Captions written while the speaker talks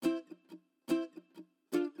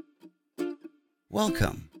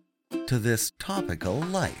Welcome to This Topical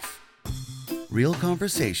Life. Real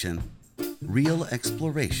conversation, real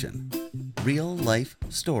exploration, real life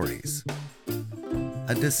stories.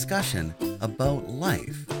 A discussion about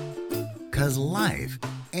life. 'Cause life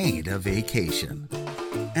ain't a vacation.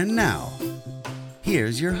 And now,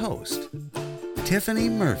 here's your host, Tiffany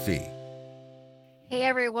Murphy. Hey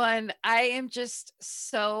everyone, I am just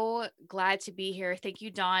so glad to be here. Thank you,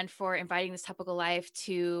 Dawn, for inviting This Topical Life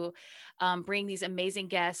to bring these amazing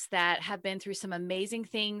guests that have been through some amazing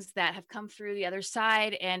things, that have come through the other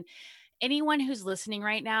side. And anyone who's listening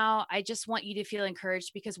right now, I just want you to feel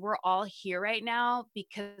encouraged because we're all here right now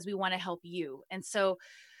because we want to help you. And so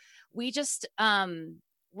we just,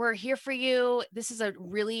 we're here for you. This is a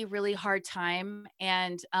really, really hard time.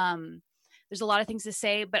 And there's a lot of things to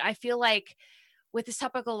say, but I feel like with This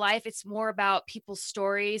Topical Life, it's more about people's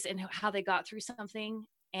stories and how they got through something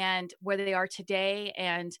and where they are today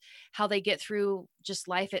and how they get through just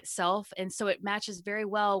life itself. And so it matches very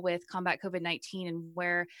well with Combat COVID-19 and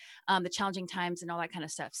where the challenging times and all that kind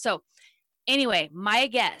of stuff. So anyway, my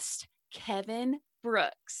guest, Kevin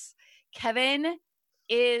Brooks. Kevin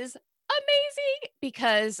is amazing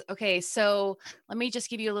because, okay, so let me just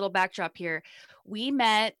give you a little backdrop here. We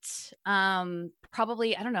met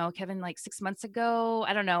probably, I don't know, Kevin, like 6 months ago.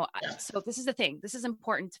 I don't know. So this is the thing. This is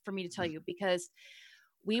important for me to tell you because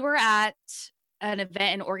we were at an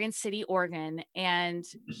event in Oregon City, Oregon, and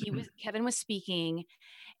Kevin was speaking,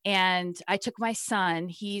 and I took my son,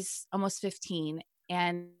 he's almost 15,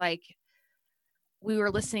 and like we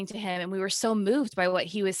were listening to him and we were so moved by what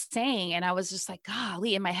he was saying. And I was just like,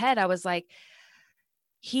 golly, in my head, I was like,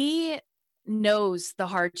 he knows the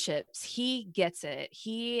hardships. He gets it.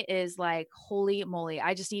 He is like, holy moly.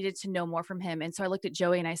 I just needed to know more from him. And so I looked at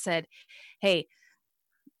Joey and I said, hey,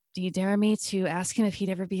 do you dare me to ask him if he'd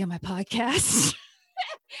ever be on my podcast?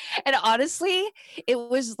 And honestly, it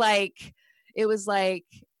was like,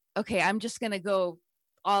 okay, I'm just going to go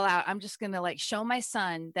all out. I'm just going to like show my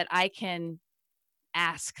son that I can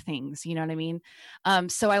ask things, you know what I mean?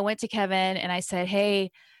 So I went to Kevin and I said,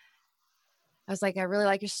 hey, I was like, I really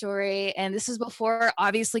like your story. And this is before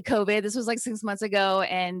obviously COVID. This was like 6 months ago.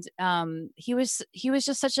 And he was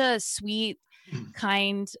just such a sweet,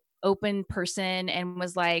 kind, open person and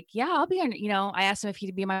was like, yeah, I'll be on, I asked him if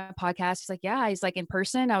he'd be on my podcast. He's like, yeah. He's like, in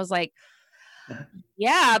person. I was like,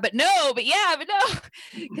 yeah, but no.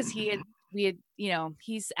 Because we had,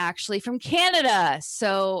 he's actually from Canada.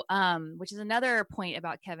 So, which is another point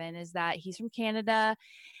about Kevin is that he's from Canada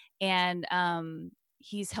and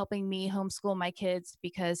he's helping me homeschool my kids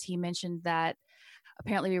because he mentioned that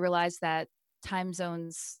apparently we realized that time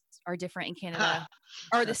zones are different in Canada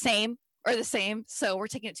or the same. So we're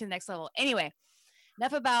taking it to the next level. Anyway,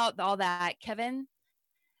 enough about all that. Kevin,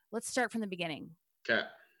 let's start from the beginning.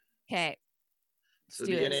 Okay. So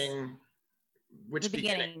the beginning, which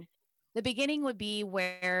beginning? The beginning would be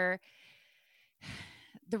where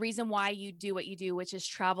the reason why you do what you do, which is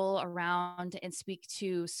travel around and speak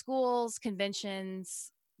to schools,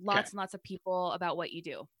 conventions, lots and lots of people about what you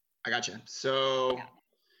do. I gotcha. So,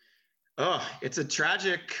 it's a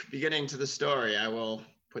tragic beginning to the story. I will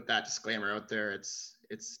put that disclaimer out there. It's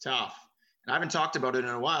tough. And I haven't talked about it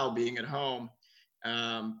in a while being at home.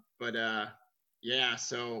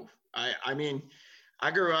 So I mean,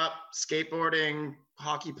 I grew up skateboarding,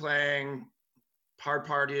 hockey playing, hard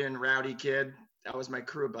partying, rowdy kid. That was my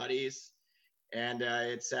crew of buddies. And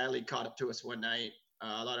it sadly caught up to us one night.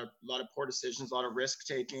 A lot of poor decisions, a lot of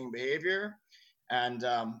risk-taking behavior. And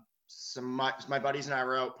my buddies and I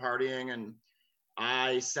were out partying, and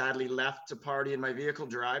I sadly left to party in my vehicle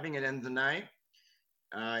driving and ended the night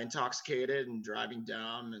intoxicated and driving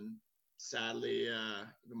dumb. And sadly,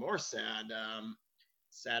 even more sadder,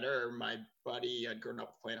 my buddy I'd grown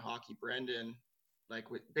up playing hockey, Brendan,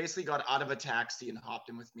 basically got out of a taxi and hopped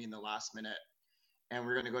in with me in the last minute. And we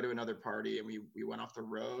were going to go to another party, and we went off the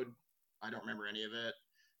road. I don't remember any of it.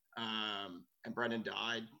 And Brendan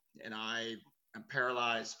died, and I am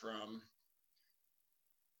paralyzed from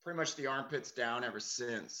pretty much the armpits down ever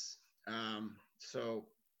since. And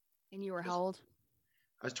you were how old?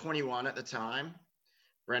 I was 21 at the time.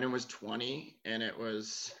 Brendan was 20, and it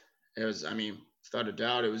was, I mean, without a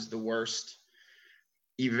doubt, it was the worst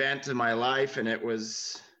event in my life, and it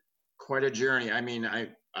was quite a journey. I mean,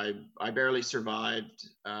 I barely survived,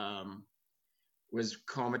 was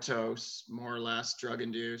comatose, more or less, drug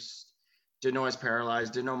induced, didn't know I was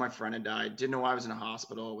paralyzed, didn't know my friend had died, didn't know I was in a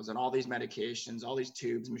hospital, was on all these medications, all these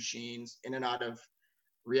tubes, machines, in and out of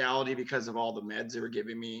reality because of all the meds they were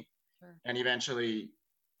giving me. Sure. And eventually,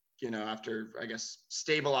 after, I guess,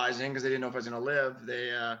 stabilizing because they didn't know if I was going to live,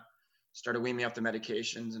 they started weaning me off the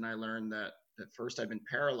medications, and I learned that at first I'd been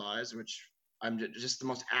paralyzed, which I'm just the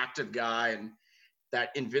most active guy, and that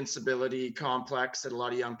invincibility complex that a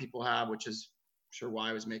lot of young people have, which is sure why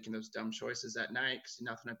I was making those dumb choices at night, because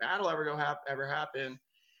nothing bad will ever happen.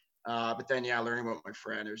 But then, yeah, learning about my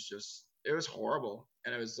friend, it was horrible.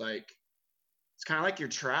 And it was like, it's kind of like you're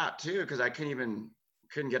trapped too, because I couldn't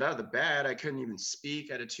get out of the bed. I couldn't even speak.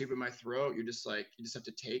 I had a tube in my throat. You just have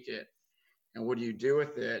to take it. And what do you do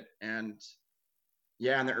with it? And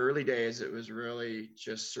yeah, in the early days, it was really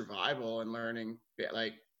just survival and learning.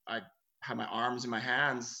 Like, I had my arms and my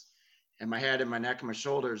hands and my head and my neck and my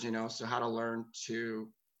shoulders, so how to learn to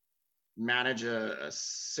manage a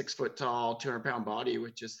 6 foot tall, 200-pound body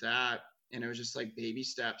with just that. And it was just like baby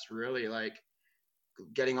steps, really, like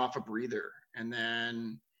getting off a breather, and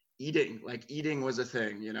then eating was a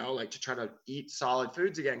thing, like to try to eat solid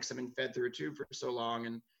foods again, because I've been fed through a tube for so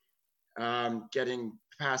long. And getting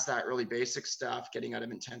past that really basic stuff, getting out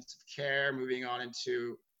of intensive care, moving on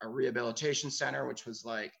into a rehabilitation center, which was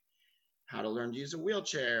like how to learn to use a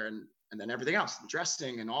wheelchair, and then everything else,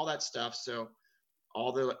 dressing and all that stuff. So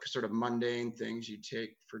all the sort of mundane things you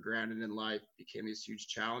take for granted in life became these huge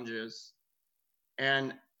challenges.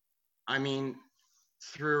 And I mean,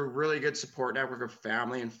 through a really good support network of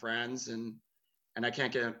family and friends, and I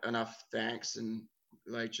can't get enough thanks and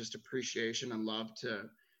like just appreciation and love to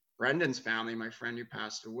Brendan's family, my friend who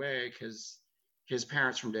passed away, because his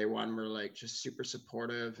parents from day one were like just super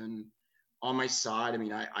supportive and on my side. I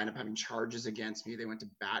mean, I ended up having charges against me. They went to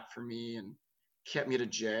bat for me and kept me to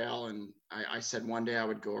jail. And I said one day I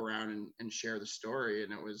would go around and share the story.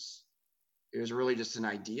 And it was really just an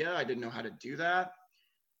idea. I didn't know how to do that.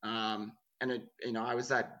 And I was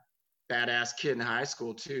that badass kid in high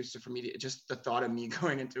school too. So for me, just the thought of me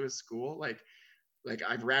going into a school, like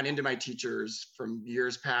I've ran into my teachers from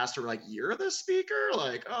years past who were like, "You're the speaker?"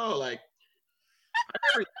 Like, "Oh, like I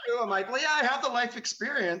never knew." I'm like, "Well, yeah, I have the life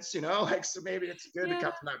experience, like, so maybe it's good to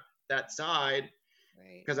come from that side,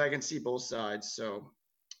 because I can see both sides." So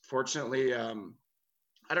fortunately, I don't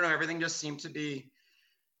know, everything just seemed to be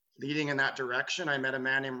leading in that direction. I met a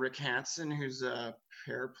man named Rick Hansen, who's a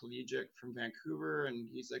paraplegic from Vancouver, and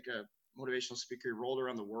he's like a motivational speaker. He rolled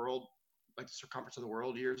around the world, like the circumference of the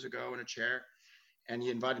world, years ago in a chair. And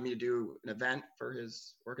he invited me to do an event for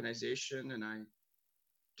his organization. And I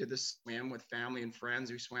did this swim with family and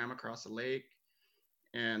friends. We swam across the lake,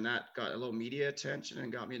 and that got a little media attention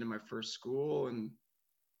and got me into my first school. And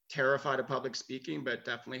terrified of public speaking, but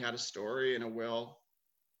definitely had a story and a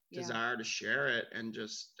desire to share it. And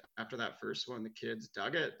just after that first one, the kids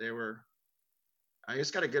dug it. I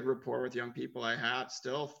just got a good rapport with young people. I have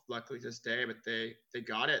still, luckily to this day, but they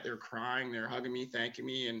got it. They're crying, they're hugging me, thanking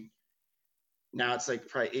me. And now it's like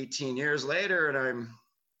probably 18 years later, and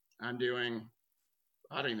I'm doing,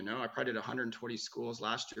 I don't even know, I probably did 120 schools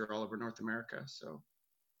last year all over North America. So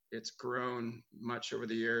it's grown much over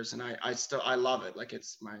the years, and I love it. Like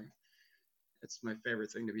it's my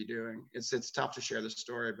favorite thing to be doing. It's tough to share the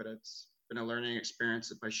story, but it's been a learning experience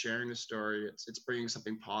that by sharing the story, it's bringing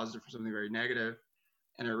something positive for something very negative.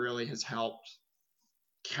 And it really has helped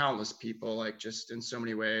countless people, like just in so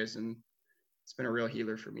many ways. And it's been a real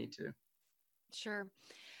healer for me too. Sure.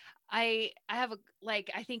 I have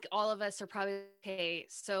I think all of us are probably okay.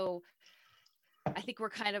 So I think we're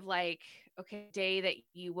kind of like, okay, day that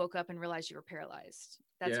you woke up and realized you were paralyzed.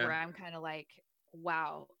 That's where I'm kind of like,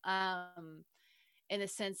 wow. In the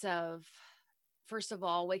sense of, first of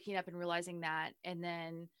all, waking up and realizing that, and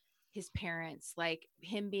then his parents, like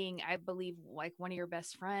him being, I believe, like one of your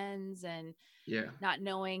best friends, and not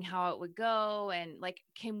knowing how it would go. And like,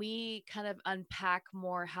 can we kind of unpack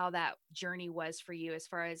more how that journey was for you, as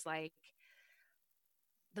far as like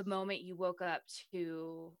the moment you woke up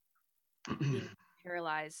to being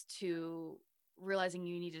paralyzed to realizing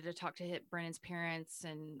you needed to talk to Brennan's parents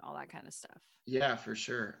and all that kind of stuff? Yeah, for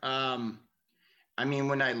sure. I mean,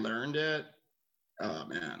 when I learned it, oh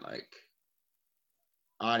man, like,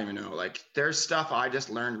 I don't even know, like there's stuff I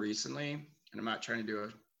just learned recently, and I'm not trying to do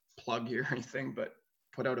a plug here or anything, but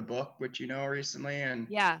put out a book, which recently. And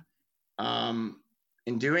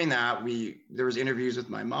in doing that, there was interviews with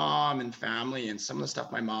my mom and family, and some of the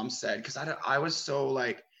stuff my mom said, because I was so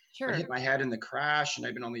like, I hit my head in the crash and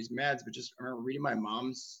I've been on these meds, but just I remember reading my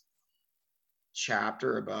mom's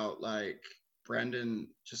chapter about like Brendan,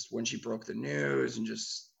 just when she broke the news, and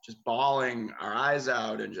just bawling our eyes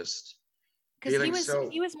out, and just because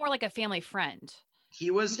he was more like a family friend.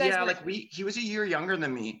 He was, he was a year younger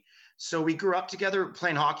than me. So we grew up together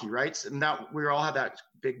playing hockey, right? And that we all had that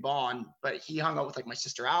big bond. But he hung out with like my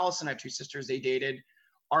sister Allison. I have two sisters. They dated.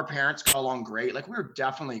 Our parents got along great. Like we were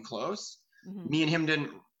definitely close. Mm-hmm. Me and him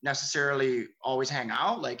didn't necessarily always hang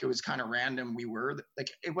out. Like it was kind of random. We were like,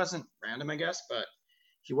 it wasn't random, I guess, but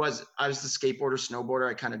I was the skateboarder, snowboarder.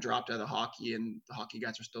 I kind of dropped out of the hockey, and the hockey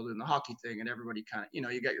guys were still doing the hockey thing, and everybody kind of,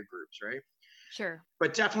 you got your groups, right? Sure.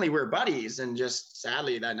 But definitely we're buddies. And just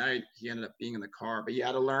sadly that night he ended up being in the car, but you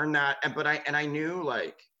had to learn that. And I knew,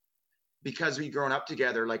 like, because we'd grown up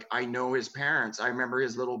together, like I know his parents. I remember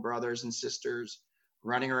his little brothers and sisters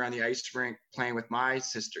running around the ice rink playing with my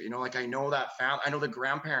sister, like I know that family. I know the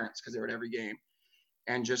grandparents because they were at every game.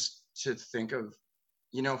 And just to think of,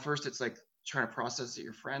 first it's like trying to process that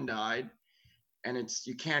your friend died, and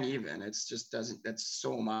you can't even, that's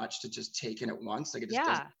so much to just take in at once. Like it just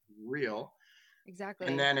doesn't feel real. Exactly.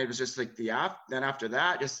 And then it was just like then after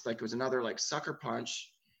that, just like it was another like sucker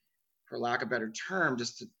punch, for lack of a better term,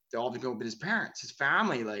 just to all to go with his parents, his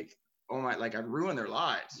family, like, oh my, like I've ruined their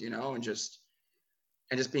lives, and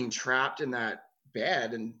just being trapped in that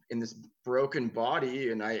bed and in this broken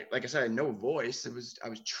body. And like I said, I had no voice. I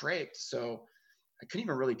was trached. So I couldn't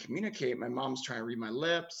even really communicate. My mom's trying to read my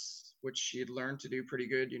lips, which she had learned to do pretty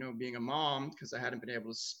good, being a mom, because I hadn't been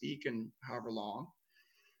able to speak in however long.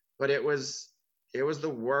 But it was the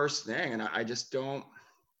worst thing. And I just don't,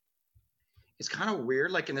 it's kind of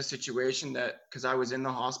weird, like in a situation that, because I was in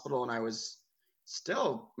the hospital and I was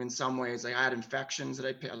still in some ways, like I had infections that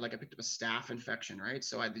I picked up a staph infection, right?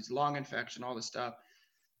 So I had these lung infection, all this stuff.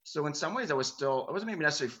 So in some ways I wasn't maybe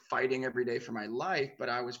necessarily fighting every day for my life, but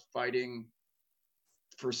I was fighting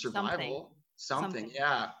for survival, something.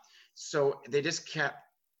 Yeah. So they just kept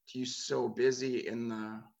you so busy in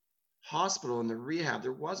the hospital and the rehab.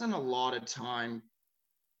 There wasn't a lot of time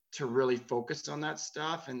to really focus on that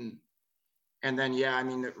stuff. And then, yeah, I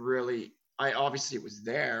mean, obviously it was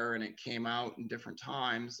there and it came out in different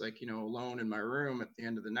times, like, alone in my room at the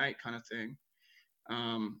end of the night kind of thing.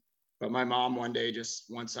 But my mom one day, just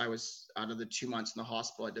once I was out of the 2 months in the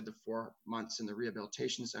hospital, I did the 4 months in the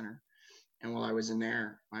rehabilitation center. And while I was in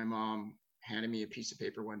there, my mom handed me a piece of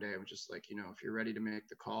paper one day. I was just like, if you're ready to make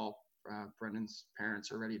the call, Brendan's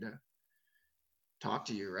parents are ready to talk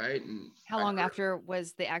to you, right? And how long after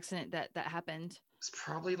was the accident that happened? It's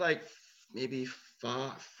probably like maybe 3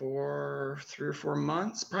 or 4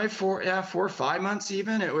 months, probably 4 or 5 months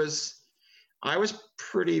even. I was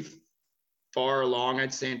pretty far along,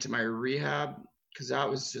 I'd say, into my rehab, because that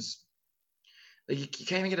was just like, you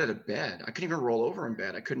can't even get out of bed. I couldn't even roll over in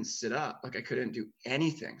bed. I couldn't sit up. Like I couldn't do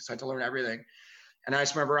anything. So I had to learn everything. And I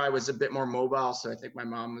just remember I was a bit more mobile. So I think my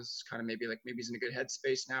mom was kind of maybe he's in a good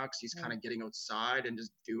headspace now, because he's kind of getting outside and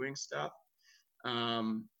just doing stuff.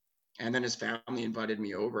 And then his family invited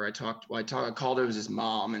me over. I called her, it was his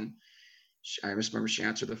mom. And I just remember she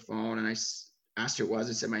answered the phone, and I asked who it was.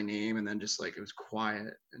 I said my name, and then just like, it was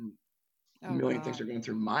quiet, and a million things are going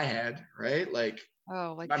through my head, right? Like,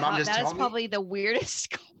 my mom just told me. That is probably the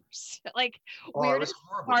weirdest weirdest,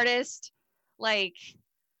 hardest, like.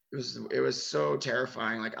 It was so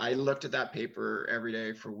terrifying. Like I looked at that paper every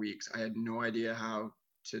day for weeks. I had no idea how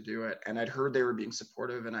to do it. And I'd heard they were being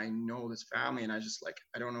supportive, and I know this family, and I just like,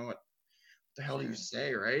 I don't know what the hell do you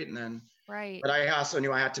say, right? And then, right. But I also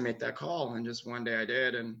knew I had to make that call, and just one day I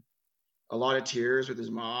did, and a lot of tears with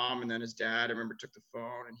his mom, and then his dad, I remember, took the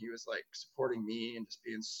phone, and he was like supporting me and just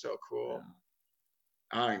being so cool.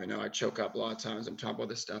 I don't even know. I choke up a lot of times I'm talking about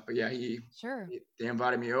this stuff, but yeah, they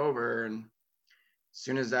invited me over, and as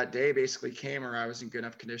soon as that day basically came, or I was in good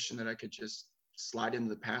enough condition that I could just slide into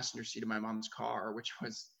the passenger seat of my mom's car, which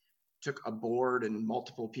took a board and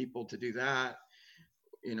multiple people to do that,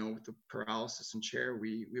 with the paralysis and chair.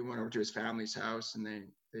 We went over to his family's house, and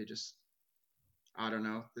they just, I don't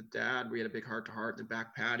know, the dad, we had a big heart-to-heart in the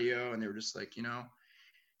back patio, and they were just like,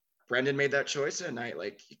 Brendan made that choice that night.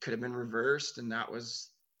 Like, it could have been reversed, and that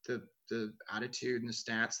was the attitude and the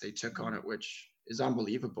stance they took on it, which is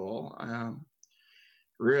unbelievable.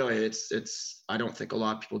 Really, it's I don't think a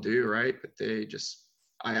lot of people do, right? But they just,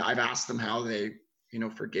 I've asked them how they,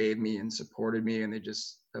 forgave me and supported me, and they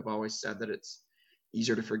just have always said that it's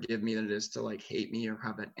easier to forgive me than it is to like hate me or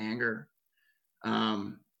have that anger.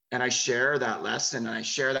 And I share that lesson, and I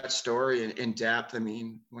share that story in depth. I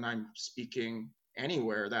mean, when I'm speaking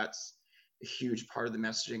anywhere, that's a huge part of the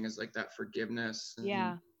messaging, is like that forgiveness.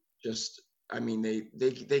 And just, I mean, they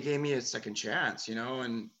gave me a second chance,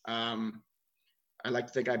 and I like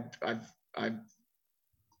to think I've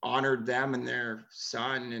honored them and their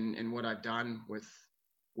son and what I've done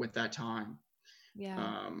with that time.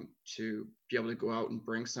 To be able to go out and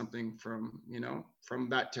bring something from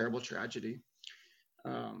that terrible tragedy.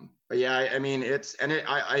 But yeah, I mean, this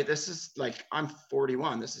is like, I'm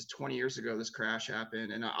 41. This is 20 years ago, this crash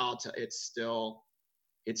happened. And I'll tell, it's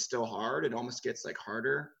still hard. It almost gets like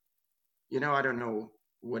harder. I don't know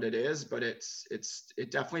what it is, but it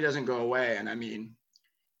definitely doesn't go away. And I mean,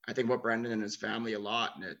 I think about Brendan and his family a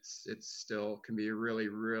lot, and it's still can be really,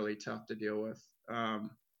 really tough to deal with.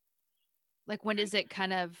 Like, when does it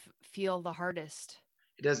kind of feel the hardest?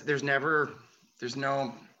 It does. There's no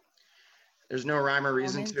rhyme or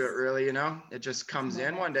reason to it, really. You know, it just comes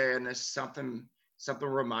in one day, and there's something will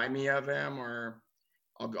remind me of him, or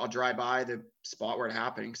I'll drive by the spot where it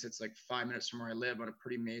happened, because it's like 5 minutes from where I live on a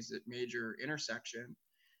pretty major intersection.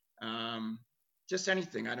 Just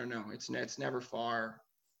anything, I don't know. It's never far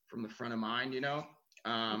from the front of mind, you know.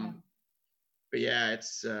 But yeah,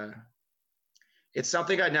 it's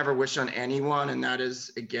something I'd never wish on anyone, and that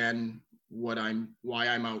is, again, why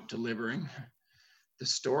I'm out delivering the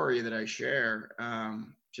story that I share.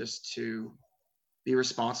 Just to be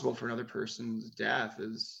responsible for another person's death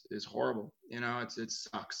is horrible. You know, it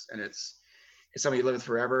sucks, and it's something you live with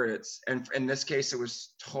forever. And in this case, it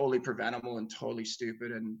was totally preventable and totally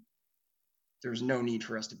stupid, and there's no need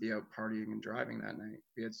for us to be out partying and driving that night.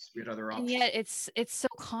 We had other options. And yet it's so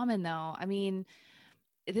common, though. I mean,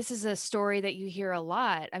 this is a story that you hear a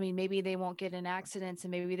lot. I mean, maybe they won't get in accidents,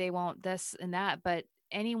 and maybe they won't this and that, but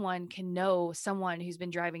anyone can know someone who's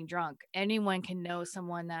been driving drunk. Anyone can know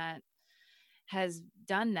someone that has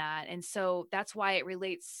done that. And so that's why it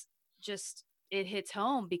relates, it hits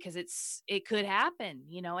home, because it could happen,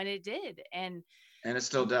 you know, and it did. And it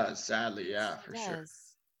still does, sadly. Yeah, for sure.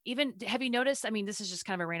 Even, have you noticed, I mean, this is just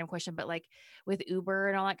kind of a random question, but like with Uber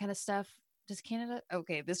and all that kind of stuff, does Canada,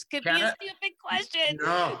 okay, this could be a stupid question.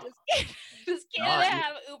 No. Does Canada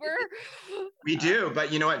have Uber? We do,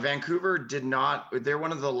 but you know what? Vancouver did not. They're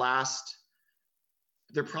probably the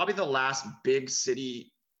last big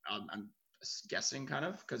city, I'm guessing, kind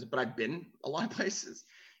of, but I've been a lot of places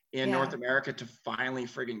in North America to finally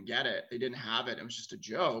friggin' get it. They didn't have it. It was just a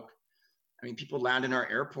joke. I mean, people land in our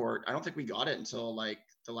airport. I don't think we got it until like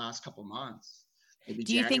the last couple months. Maybe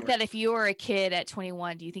do you think that if you were a kid at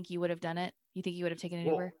 21, do you think you would have done it? You think you would have taken an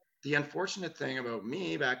Uber? The unfortunate thing about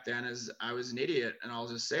me back then is I was an idiot, and I'll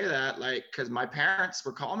just say that, like, because my parents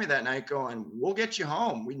were calling me that night going, "We'll get you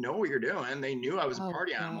home. We know what you're doing." They knew I was a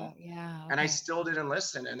party animal. Yeah. Okay. And I still didn't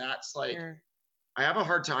listen. And that's like, I have a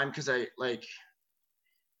hard time because I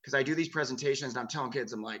do these presentations, and I'm telling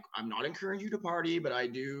kids, I'm like, I'm not encouraging you to party, but I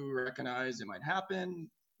do recognize it might happen.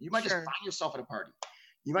 You might just find yourself at a party.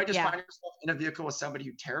 You might just find yourself in a vehicle with somebody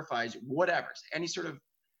who terrifies you, whatever, any sort of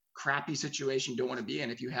crappy situation you don't want to be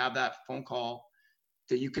in. If you have that phone call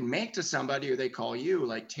that you can make to somebody, or they call you,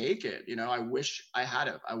 like, take it. You know, I wish I had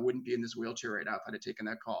it. I wouldn't be in this wheelchair right now if I'd have taken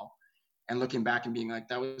that call. And looking back and being like,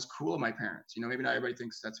 that was cool of my parents. You know, maybe not everybody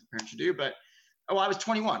thinks that's what parents should do, but I was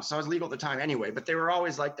 21, so I was legal at the time anyway. But they were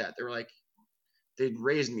always like that. They were like, they'd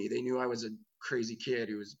raised me. They knew I was a crazy kid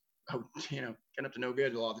who was, you know, getting up to no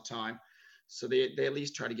good a lot of the time. So they at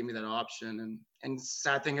least try to give me that option. And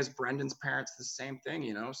sad thing is, Brendan's parents, the same thing,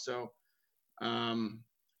 you know? So I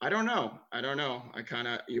don't know.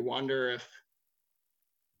 You wonder if,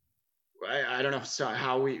 I don't know. So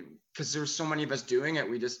because there's so many of us doing it,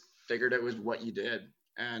 we just figured it was what you did.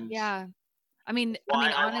 And yeah. I mean,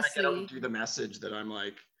 I honestly, want to get out do the message that I'm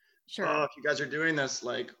like, sure. Oh, if you guys are doing this,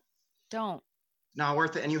 like, don't. Not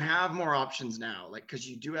worth it. And you have more options now, like, because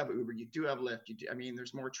you do have Uber, you do have Lyft, I mean,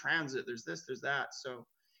 there's more transit, there's this, there's that. So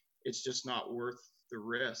it's just not worth the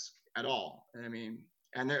risk at all. I mean,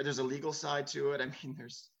 and there's a legal side to it. I mean,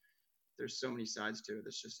 there's so many sides to it.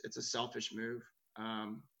 It's a selfish move,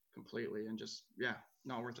 completely, and just,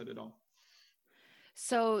 not worth it at all.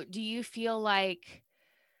 So do you feel like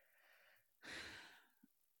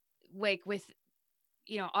with,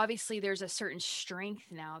 you know, obviously there's a certain strength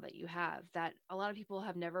now that you have that a lot of people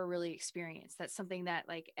have never really experienced. That's something that,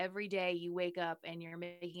 like, every day you wake up and you're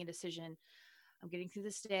making a decision. I'm getting through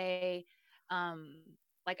this day.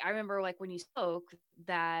 Like, I remember, like, when you spoke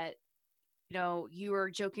that, you know, you were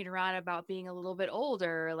joking around about being a little bit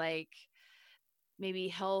older, like maybe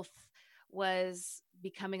health was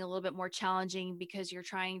becoming a little bit more challenging because you're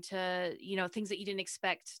trying to, you know, things that you didn't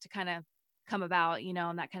expect to kind of come about, you know,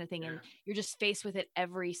 and that kind of thing. And you're just faced with it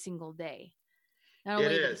every single day.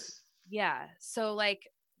 It is. Yeah. So, like,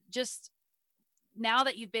 just now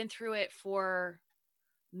that you've been through it for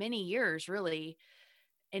many years, really,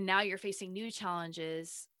 and now you're facing new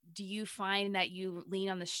challenges, do you find that you lean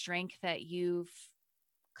on the strength that you've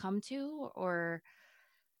come to, or?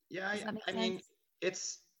 Yeah. I mean,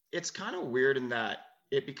 it's kind of weird in that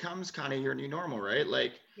it becomes kind of your new normal, right?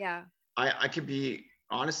 Like, I could be,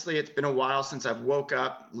 honestly, it's been a while since I've woke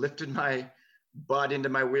up, lifted my butt into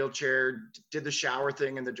my wheelchair, did the shower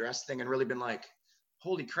thing and the dress thing, and really been like,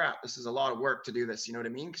 holy crap, this is a lot of work to do this. You know what I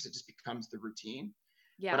mean? Because it just becomes the routine.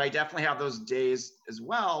 Yeah. But I definitely have those days as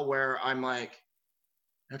well where I'm like,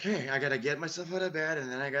 okay, I got to get myself out of bed, and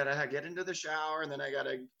then I got to get into the shower, and then I got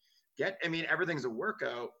to everything's a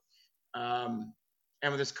workout. And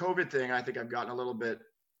with this COVID thing, I think I've gotten a little bit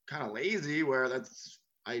kind of lazy where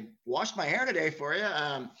I washed my hair today for you.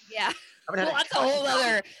 Yeah. Well, that's a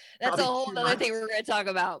whole other thing we're going to talk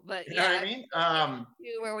about, but you know what I mean?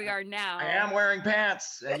 Where we are now. I am wearing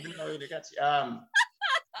pants, even though it gets, I'm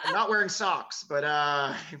not wearing socks, but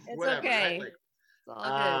it's whatever. Okay. Right? Like, it's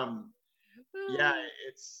all good. Yeah,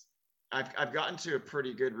 I've gotten to a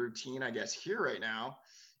pretty good routine, I guess, here right now,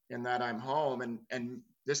 in that I'm home, and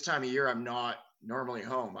this time of year I'm not normally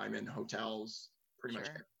home. I'm in hotels pretty much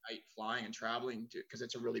every night, flying and traveling because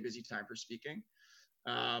it's a really busy time for speaking.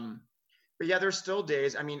 But yeah, there's still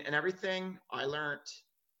days. I mean, and everything I learned,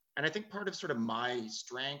 and I think part of sort of my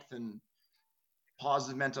strength and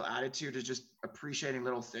positive mental attitude is just appreciating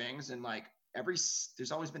little things. And like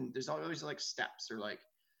there's always like steps, or like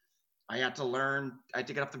I had to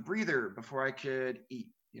get off the breather before I could eat.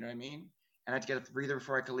 You know what I mean? And I had to get off the breather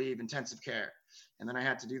before I could leave intensive care. And then I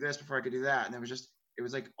had to do this before I could do that. And it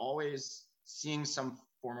was like always seeing some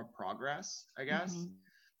form of progress, I guess.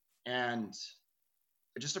 Mm-hmm. And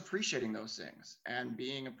just appreciating those things and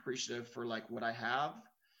being appreciative for like what I have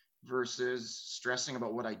versus stressing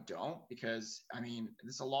about what I don't, because I mean,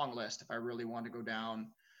 it's a long list. If I really want to go down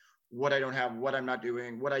what I don't have, what I'm not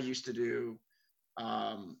doing, what I used to do,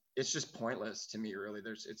 it's just pointless to me, really.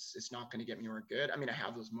 It's not going to get me anywhere good. I mean, I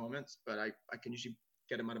have those moments, but I can usually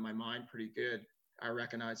get them out of my mind pretty good. I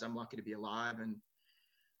recognize I'm lucky to be alive and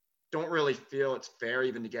don't really feel it's fair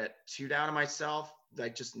even to get too down on myself.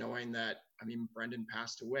 Like just knowing that, I mean, Brendan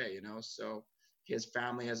passed away, you know, so his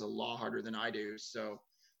family has a lot harder than I do. So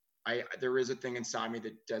there is a thing inside me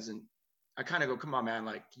that doesn't, I kind of go, come on, man,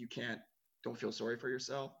 like don't feel sorry for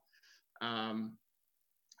yourself.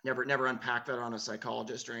 Never unpack that on a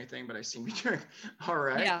psychologist or anything, but I seem to be doing all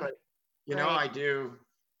right. Yeah. But you know, I do,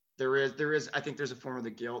 there is, I think there's a form of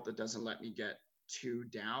the guilt that doesn't let me get too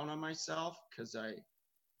down on myself.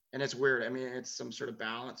 And it's weird. I mean, it's some sort of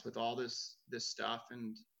balance with all this stuff.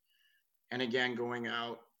 And again, going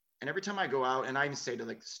out, and every time I go out, and I even say to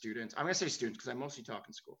like the students, I'm going to say students because I mostly talk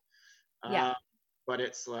in school. But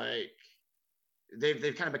it's like,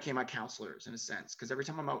 they've kind of became my counselors in a sense, because every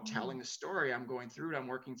time I'm out telling the story, I'm going through it, I'm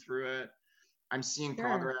working through it, I'm seeing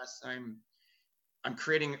progress, I'm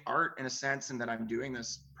creating art in a sense, and that I'm doing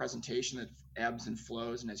this presentation that ebbs and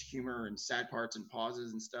flows and has humor and sad parts and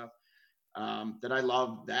pauses and stuff. That I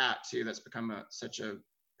love that too. That's become such a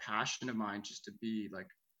passion of mine, just to be like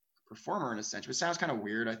a performer in a sense. It sounds kind of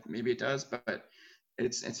weird, maybe it does, but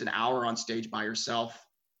it's an hour on stage by yourself,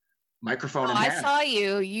 microphone in hand. I saw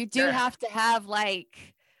you. You do have to have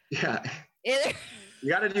like. Yeah. You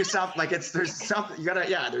got to do something. Like there's something you got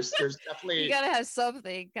to. There's definitely. You got to have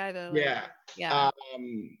something kind of. Yeah. But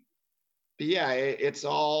yeah, it's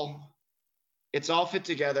all fit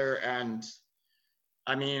together, and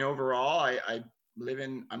I mean, overall, I'm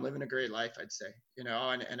living a great life, I'd say. You know,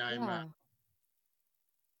 and I'm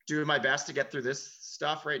doing my best to get through this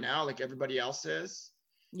stuff right now, like everybody else is.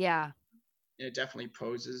 Yeah. It definitely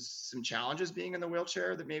poses some challenges being in the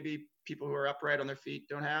wheelchair that maybe people who are upright on their feet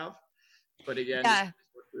don't have. But again, just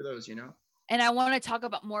work through those, you know. And I want to talk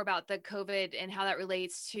more about the COVID and how that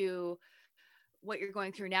relates to what you're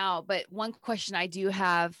going through now. But one question I do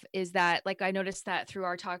have is that, like, I noticed that through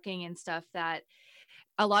our talking and stuff, that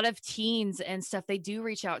a lot of teens and stuff, they do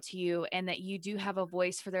reach out to you, and that you do have a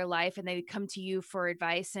voice for their life, and they come to you for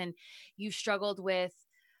advice. And you've struggled with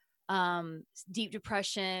deep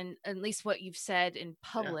depression, at least what you've said in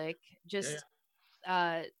public,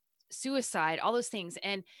 suicide, all those things.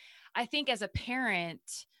 And I think as a parent,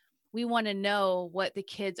 we want to know what the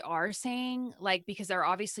kids are saying, like, because they're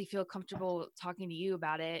obviously feel comfortable talking to you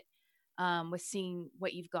about it, with seeing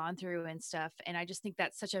what you've gone through and stuff. And I just think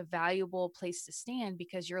that's such a valuable place to stand,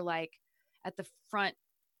 because you're like at the front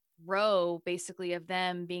row, basically, of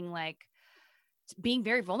them being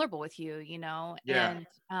very vulnerable with you, you know? Yeah. And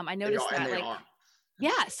I noticed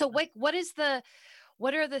so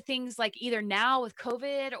what are the things, like, either now with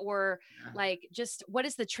COVID or like, just what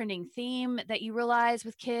is the trending theme that you realize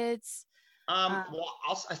with kids? Well,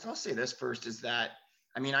 I'll say this first, is that,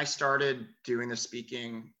 I mean, I started doing the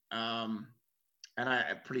speaking, and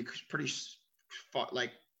I pretty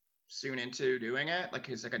like soon into doing it, like,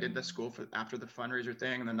 cause like I did the school after the fundraiser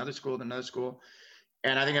thing, and another school.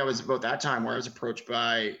 And I think it was about that time where I was approached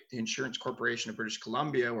by the Insurance Corporation of British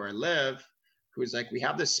Columbia, where I live, who was like, we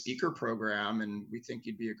have this speaker program and we think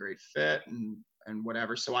you'd be a great fit and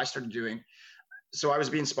whatever. So I was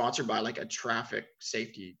being sponsored by like a traffic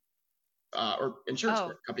safety or insurance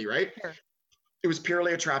company, right? Sure. It was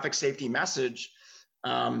purely a traffic safety message.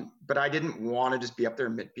 But I didn't want to just be up there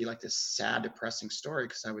and be like this sad, depressing story,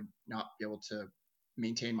 because I would not be able to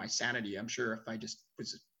maintain my sanity. I'm sure if I just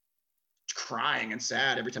was crying and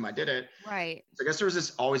sad every time I did it. Right. So I guess there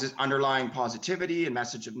was always this underlying positivity and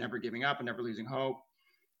message of never giving up and never losing hope.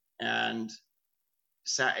 And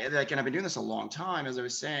and I've been doing this a long time, as I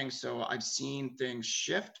was saying, so I've seen things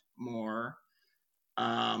shift more.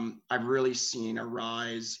 I've really seen a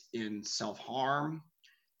rise in self-harm,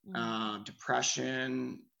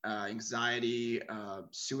 depression, anxiety,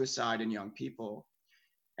 suicide in young people.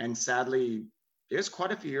 And sadly, it was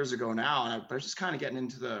quite a few years ago now, but I was just kind of getting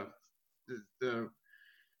into the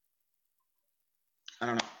I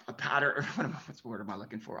don't know, a pattern. What's the word am I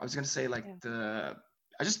looking for? I was going to say I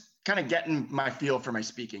just kind of getting my feel for my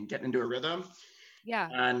speaking, getting into a rhythm. Yeah.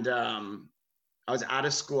 And I was out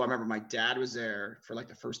of school. I remember my dad was there for like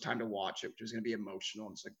the first time to watch it, which was going to be emotional.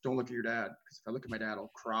 And it's like, don't look at your dad, because if I look at my dad,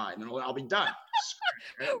 I'll cry and then I'll be done.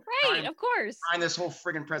 Right, of course. Crying this whole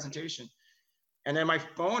friggin' presentation. And then my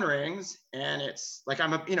phone rings, and it's like,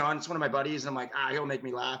 and it's one of my buddies, and I'm like, he'll make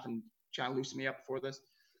me laugh and try to loosen me up before this.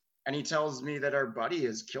 And he tells me that our buddy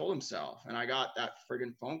has killed himself. And I got that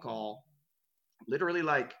friggin' phone call literally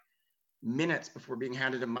like minutes before being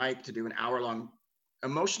handed a mic to do an hour-long,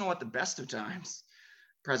 emotional at the best of times,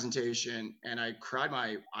 presentation. And I cried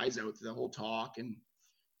my eyes out through the whole talk and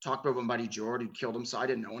talked about my buddy George, who killed himself. I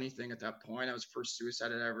didn't know anything at that point. That was the first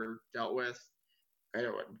suicide I'd ever dealt with. I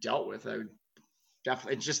would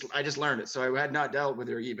definitely I just learned it. So I had not dealt with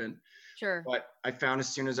her even. Sure. But I found as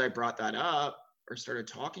soon as I brought that up or started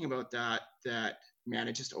talking about that man,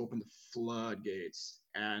 it just opened the floodgates.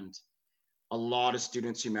 And a lot of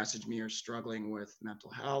students who message me are struggling with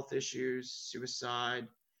mental health issues, suicide.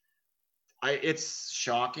 It's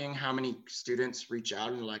shocking how many students reach out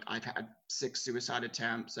and they're like, I've had 6 suicide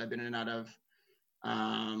attempts. I've been in and out of,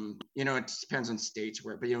 it depends on states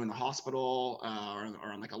where, but in the hospital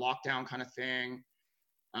or on like a lockdown kind of thing.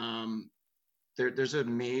 There's a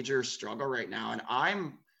major struggle right now. And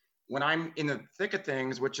when I'm in the thick of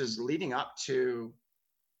things, which is leading up to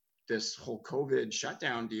this whole COVID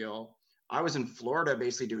shutdown deal, I was in Florida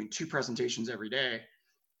basically doing 2 presentations every day.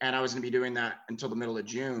 And I was going to be doing that until the middle of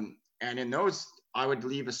June. And in those, I would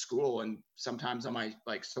leave a school, and sometimes on my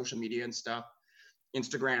like social media and stuff,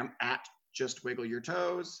 Instagram at Just Wiggle Your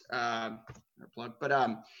Toes, or plug. But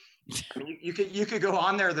I mean, you could go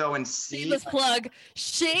on there though and see. Shameless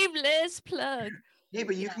plug. Yeah,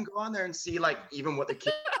 but you can go on there and see like even what the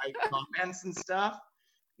kids write, comments and stuff.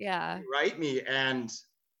 Yeah. They write me, and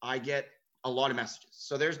I get a lot of messages.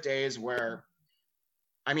 So there's days where,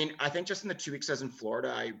 I mean, I think just in the 2 weeks I was in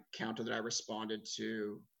Florida, I counted that I responded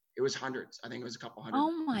to, it was hundreds. I think it was a couple hundred. Oh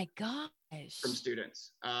my gosh. From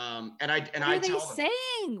students. What are they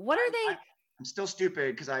saying? What are they? I'm still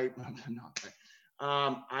stupid because I'm not.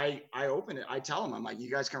 I open it. I tell them, I'm like, you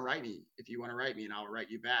guys can write me if you want to write me, and I'll write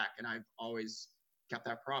you back. And I've always kept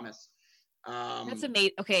that promise. That's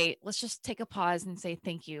amazing. Okay, let's just take a pause and say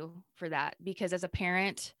thank you for that, because as a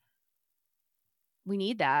parent, we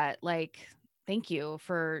need that. Like, thank you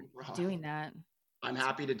for doing that. I'm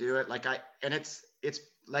happy to do it. It's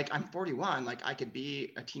like I'm 41. Like I could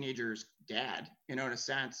be a teenager's dad, in a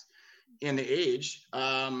sense, in the age.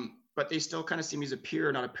 But they still kind of see me as a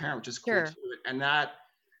peer, not a parent, which is cool Sure. too. And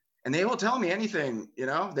they will tell me anything,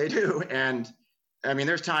 they do. And I mean,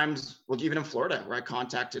 there's times, well, even in Florida, where I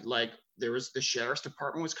contacted, like, there was the sheriff's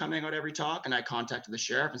department was coming out every talk, and I contacted the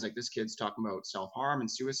sheriff. And it's like, this kid's talking about self-harm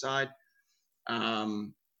and suicide.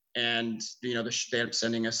 And they ended up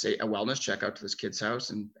sending us a wellness check out to this kid's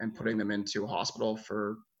house and putting them into a hospital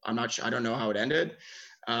for, I'm not sure, I don't know how it ended,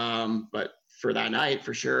 but for that night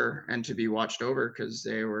for sure, and to be watched over because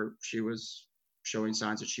she was showing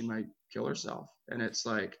signs that she might kill herself. And it's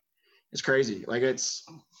like, it's crazy. Like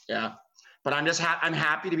but I'm just I'm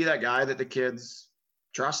happy to be that guy that the kids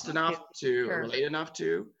trust enough to relate enough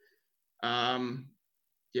to,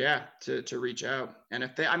 to reach out. And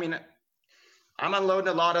if I'm unloading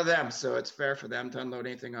a lot of them, so it's fair for them to unload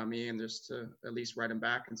anything on me and just to at least write them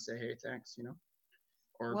back and say, hey, thanks,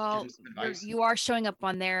 or give them some advice. You are showing up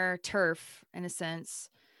on their turf in a sense.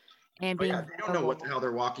 And they don't know what the hell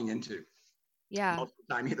they're walking into. Yeah. Most of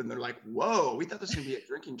the time, either they're like, whoa, we thought this was going to be a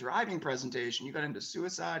drinking driving presentation. You got into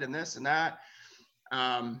suicide and this and that.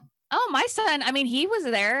 Oh, my son, I mean, he was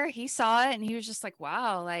there. He saw it and he was just like,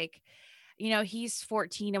 wow, like, he's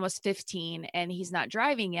 14, almost 15, and he's not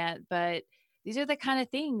driving yet, but these are the kind of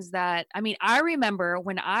things that, I mean, I remember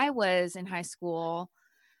when I was in high school,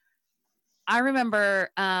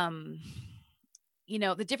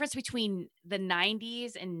 the difference between the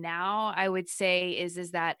 90s and now, I would say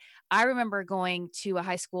is that I remember going to a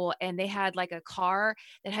high school and they had like a car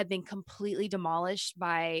that had been completely demolished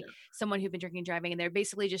by Yeah. someone who'd been drinking and driving. And they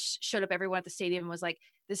basically just showed up everyone at the stadium and was like,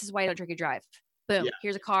 this is why you don't drink and drive. Boom, Yeah.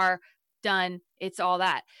 here's a car, done. It's all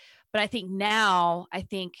that. But I think now,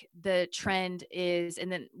 the trend is, and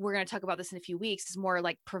then we're going to talk about this in a few weeks, is more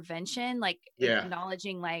like prevention, like Yeah.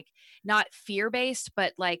 acknowledging, like not fear-based,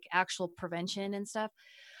 but like actual prevention and stuff.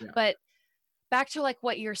 Yeah. But back to like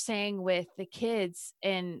what you're saying with the kids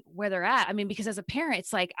and where they're at. I mean, because as a parent,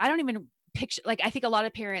 it's like, I don't even picture, like, I think a lot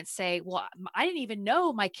of parents say, well, I didn't even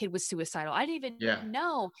know my kid was suicidal. I didn't Yeah. even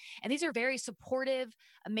know. And these are very supportive,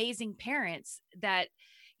 amazing parents that,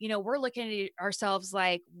 we're looking at ourselves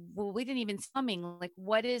like, well, we didn't even coming. Like,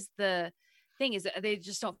 what is the thing? Is it, they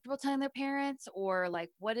just don't feel telling their parents, or like,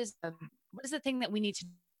 what is the thing that we need to?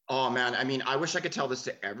 Oh man, I mean, I wish I could tell this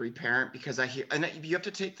to every parent, because I hear, and you have to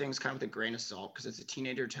take things kind of with a grain of salt, because it's a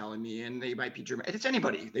teenager telling me, and they might be German. It's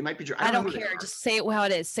anybody. They might be German. I don't don't know who they care. are. Just say it how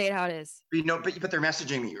it is. Say it how it is. But they're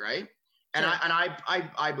messaging me, right? And Sure.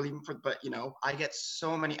 I believe them but I get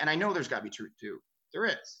so many, and I know there's got to be truth too. There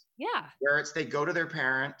is. Yeah. Where it's they go to their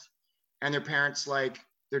parent, and their parents like,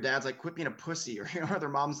 their dad's like, quit being a pussy, or or their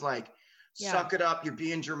mom's like, Yeah. suck it up, you're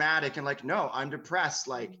being dramatic, and like, no, I'm depressed,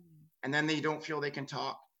 like, and then they don't feel they can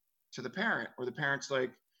talk to the parent, or the parent's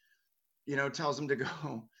like, tells them to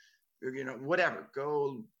go, whatever,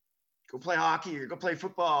 go play hockey or go play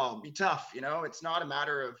football, be tough. It's not a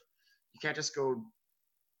matter of, you can't just go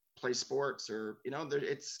play sports, or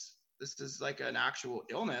this is like an actual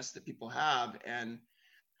illness that people have. And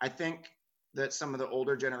I think that some of the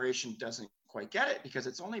older generation doesn't quite get it, because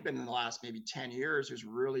it's only been in the last maybe 10 years there's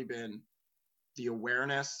really been the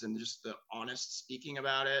awareness and just the honest speaking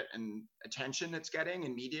about it and attention it's getting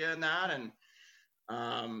in media and that. And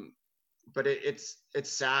but it's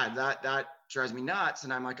sad, that drives me nuts.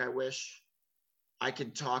 And I'm like, I wish I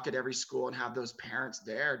could talk at every school and have those parents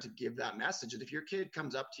there to give that message that if your kid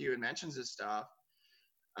comes up to you and mentions this stuff,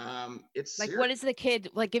 it's like, serious. what is the kid,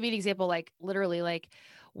 like, give me an example, like literally, like,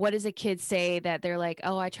 what does a kid say that they're like,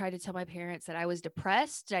 oh, I tried to tell my parents that I was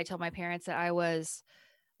depressed? Did I tell my parents that I was,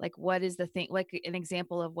 like, what is the thing, like an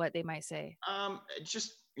example of what they might say? It's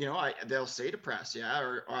just, they'll say depressed, yeah,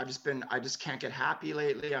 or I just can't get happy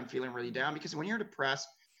lately, I'm feeling really down. Because when you're depressed,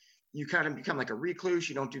 you kind of become like a recluse,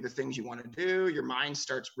 you don't do the things you want to do, your mind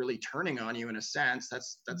starts really turning on you in a sense.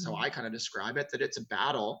 That's how I kind of describe it, that it's a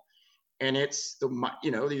battle. And it's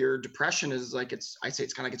your depression is like, I say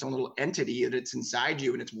it's kind of like its own little entity, that it's inside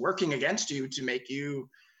you and it's working against you to make you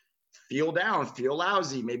feel down, feel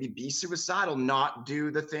lousy, maybe be suicidal, not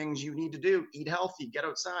do the things you need to do, eat healthy, get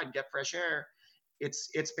outside, get fresh air.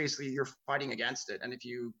 It's basically, you're fighting against it. And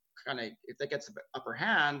if that gets the upper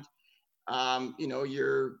hand,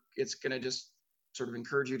 it's going to just sort of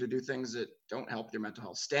encourage you to do things that don't help your mental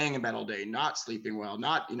health, staying in bed all day, not sleeping well,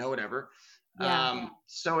 not, whatever. Yeah.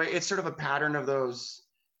 So it's sort of a pattern of those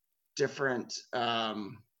different,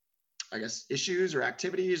 I guess, issues or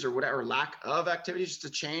activities or whatever, lack of activities, just a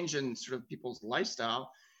change in sort of people's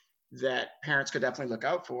lifestyle that parents could definitely look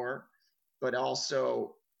out for. But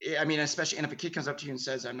also, I mean, especially, and if a kid comes up to you and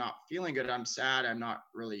says, I'm not feeling good, I'm sad, I'm not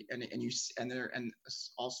really, and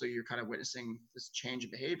also you're kind of witnessing this change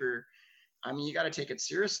of behavior. I mean, you got to take it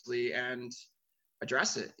seriously and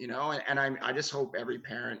address it, and I just hope every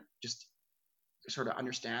parent just sort of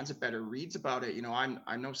understands it better, reads about it. I'm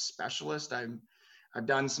no specialist. I've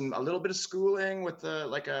done a little bit of schooling with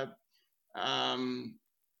like a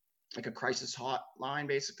crisis hotline,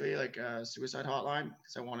 basically, like a suicide hotline,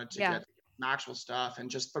 because I wanted to get actual stuff,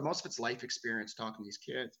 and but most of it's life experience talking to these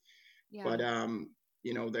kids. Yeah. But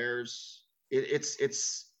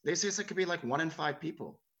they say it could be like 1 in 5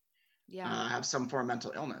 people have some form of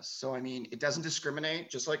mental illness. So, I mean, it doesn't discriminate,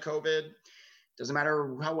 just like COVID. Doesn't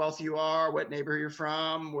matter how wealthy you are, what neighborhood you're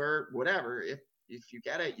from, whatever. If you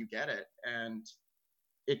get it, you get it. And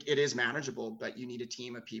it is manageable, but you need a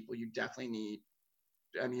team of people. You definitely need,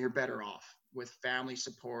 I mean, you're better off with family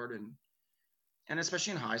support, and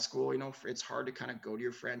especially in high school, it's hard to kind of go to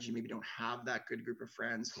your friends. You maybe don't have that good group of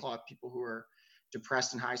friends. A lot of people who are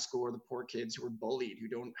depressed in high school are the poor kids who are bullied, who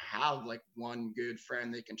don't have like one good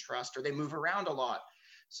friend they can trust, or they move around a lot.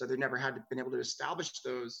 So they've never been able to establish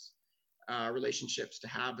those relationships to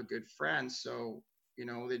have a good friend. So, they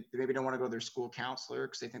maybe don't want to go to their school counselor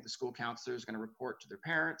because they think the school counselor is going to report to their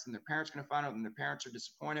parents, and their parents are going to find out, and their parents are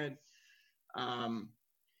disappointed.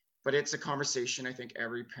 But it's a conversation I think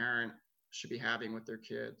every parent should be having with their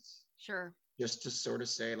kids. Sure. Just to sort of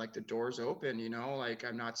say, like, the door's open, like,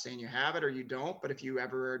 I'm not saying you have it or you don't, but if you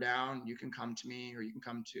ever are down, you can come to me, or you can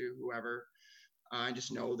come to whoever.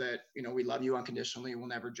 Just know that, you know, we love you unconditionally. We'll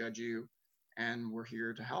never judge you. And we're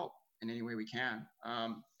here to help in any way we can.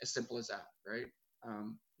 As simple as that, right?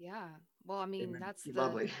 Yeah. Well, I mean, that's Be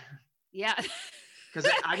lovely. Yeah.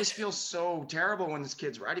 Because I just feel so terrible when this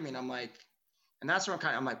kid's writing me, and I'm like, and that's what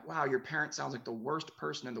I'm like, wow, your parent sounds like the worst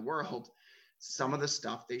person in the world. Some of the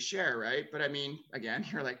stuff they share, right? But I mean, again,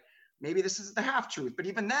 you're like, maybe this is the half truth, but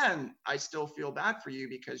even then, I still feel bad for you,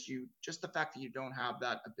 because just the fact that you don't have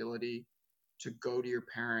that ability to go to your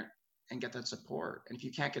parent and get that support, and if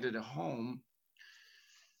you can't get it at home,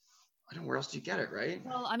 I don't know, where else do you get it, right?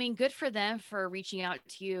 Well, I mean, good for them for reaching out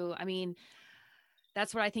to you. I mean,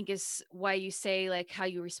 that's what I think is why you say like how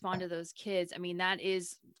you respond to those kids. I mean, that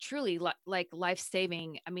is truly like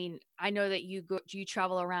life-saving. I mean, I know that you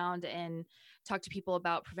travel around and talk to people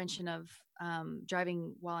about prevention of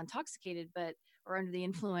driving while intoxicated, or under the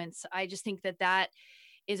influence. I just think that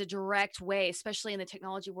is a direct way, especially in the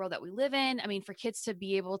technology world that we live in. I mean, for kids to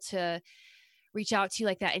be able to reach out to you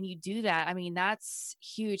like that and you do that, I mean, that's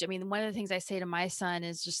huge. I mean, one of the things I say to my son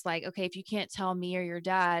is just like, okay, if you can't tell me or your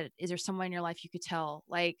dad, is there someone in your life you could tell?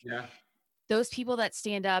 Like, yeah, those people that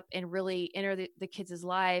stand up and really enter the kids'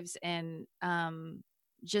 lives and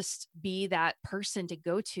just be that person to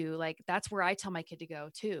go to, like, that's where I tell my kid to go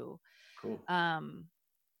too. cool.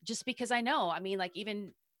 Just because I know, I mean, like,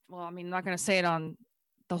 even, well, I mean, I'm not going to say it on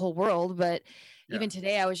the whole world, but even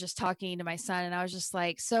today I was just talking to my son and I was just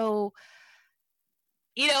like, so,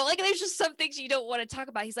 you know, like, there's just some things you don't want to talk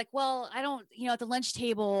about. He's like, well, I don't, you know, at the lunch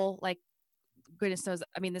table, like, goodness knows,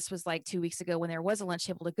 I mean, this was like 2 weeks ago when there was a lunch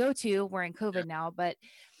table to go to. We're in COVID now, but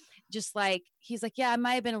just like, he's like, yeah, it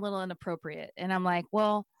might have been a little inappropriate. And I'm like,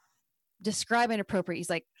 well, describe inappropriate. He's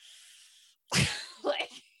like, like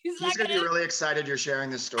he's going to be really excited you're sharing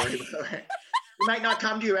this story. By the way, he might not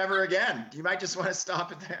come to you ever again. You might just want to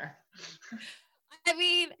stop it there. I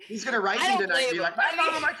mean, he's going to write me tonight and be like, my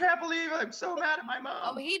mom, I can't believe it. I'm so mad at my mom.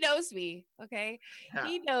 Oh, he knows me. Okay. Yeah.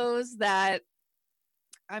 He knows that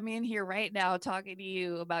I'm in here right now talking to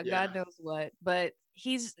you about God knows what, but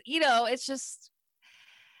he's, you know, it's just,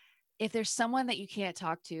 if there's someone that you can't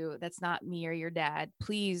talk to, that's not me or your dad,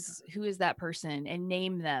 please, who is that person, and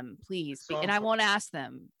name them, please. So, and I won't ask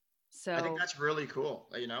them. So I think that's really cool,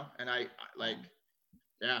 you know, and I like,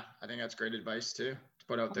 I think that's great advice too, to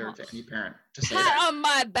put out there to any parent. To say pat on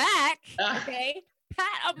my back. Okay.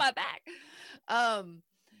 Pat on my back.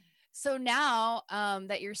 So now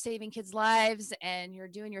that you're saving kids' lives and you're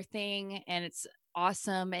doing your thing and it's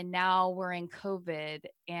awesome, and now we're in COVID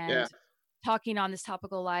and talking on this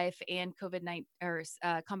topical life and COVID-19 or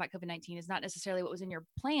combat COVID-19 is not necessarily what was in your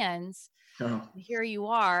plans. No. Here you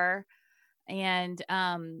are. And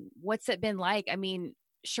what's it been like? I mean,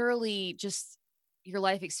 surely just your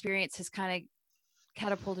life experience has kind of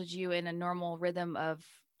catapulted you in a normal rhythm of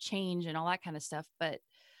change and all that kind of stuff. But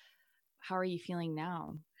how are you feeling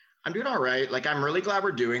now? I'm doing all right. Like, I'm really glad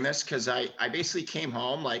we're doing this, because I basically came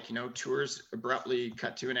home, like, you know, tours abruptly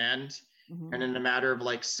cut to an end. Mm-hmm. And in a matter of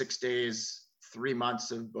like 6 days, 3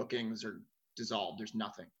 months of bookings are dissolved. There's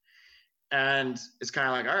nothing. And it's kind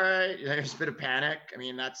of like, all right, there's a bit of panic. I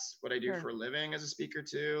mean, that's what I do for a living as a speaker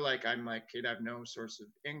too. Like, I'm like, kid, I have no source of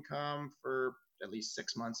income for at least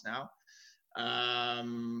 6 months now.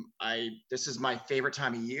 This is my favorite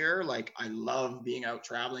time of year. Like, I love being out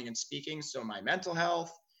traveling and speaking. So my mental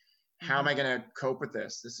health, how am I going to cope with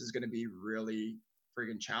this? This is going to be really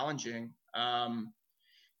friggin' challenging.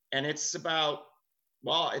 And it's about,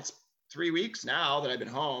 well, it's 3 weeks now that I've been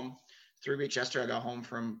home. 3 weeks yesterday, I got home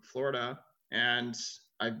from Florida, and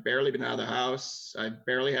I've barely been out of the house. I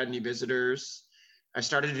barely had any visitors. I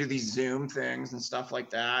started to do these Zoom things and stuff like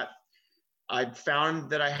that. I've found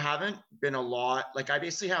that I haven't been a lot, like, I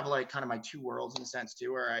basically have like kind of my two worlds in a sense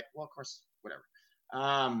too, where well, of course, whatever.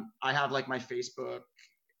 I have like my Facebook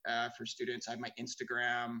for students. I have my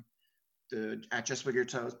Instagram, at Just Wiggle Your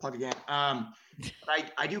Toes, plug again.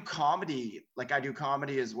 But I do comedy, like I do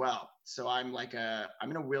comedy as well. So I'm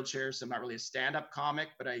in a wheelchair, so I'm not really a stand-up comic,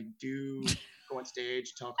 but I do go on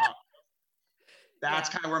stage, tell comedy. That's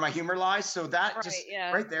kind of where my humor lies. So that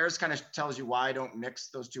right there is kind of tells you why I don't mix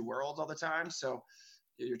those two worlds all the time. So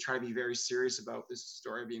you're trying to be very serious about this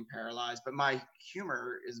story of being paralyzed, but my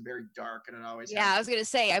humor is very dark, and it always I was gonna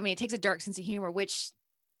say, I mean, it takes a dark sense of humor, which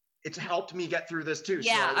it's helped me get through this too.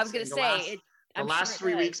 Yeah, so I was gonna say the last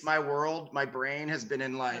 3 weeks, my brain has been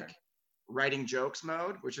in like writing jokes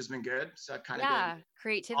mode, which has been good. So I've kind of been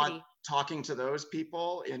creativity, talking to those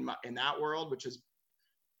people in that world, which is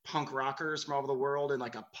punk rockers from all over the world, and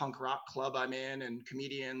like a punk rock club I'm in, and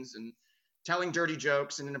comedians, and telling dirty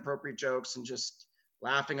jokes and inappropriate jokes and just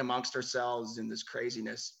laughing amongst ourselves in this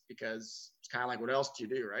craziness, because it's kind of like, what else do you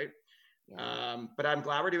do, right? Yeah. But I'm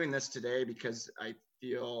glad we're doing this today because I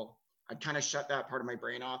feel I kind of shut that part of my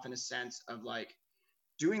brain off in a sense of like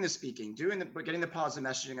doing the speaking, getting the positive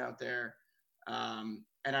messaging out there.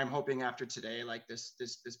 And I'm hoping after today, like this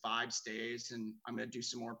vibe stays, and I'm going to do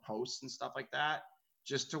some more posts and stuff like that,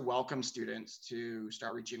 just to welcome students to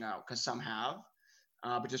start reaching out, because some have,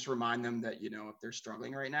 but just remind them that, you know, if they're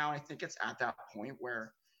struggling right now, I think it's at that point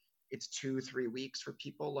where it's 2-3 weeks for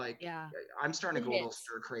people. Like, Yeah. I'm starting It to go a little hits.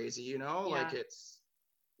 stir crazy, you know, Yeah. like it's,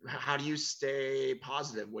 how do you stay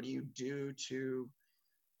positive? What do you do to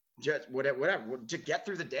just whatever to get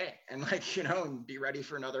through the day and, like, you know, and be ready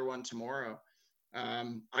for another one tomorrow?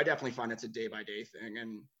 I definitely find it's a day by day thing.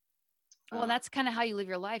 And Well, that's kind of how you live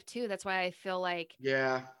your life too. That's why I feel like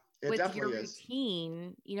yeah, it with your definitely is.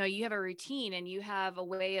 routine, you know, you have a routine and you have a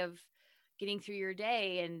way of getting through your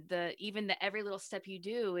day, and even the every little step you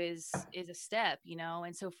do is a step, you know.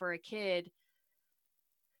 And so for a kid,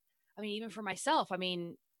 I mean, even for myself, I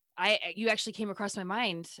mean, you actually came across my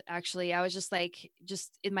mind. Actually, I was just like,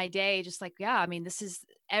 just in my day, just like, yeah, I mean, this is,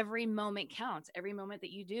 every moment counts. Every moment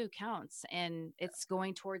that you do counts, and it's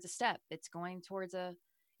going towards a step. It's going towards a,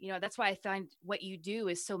 you know, that's why I find what you do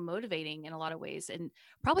is so motivating in a lot of ways. And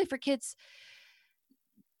probably for kids,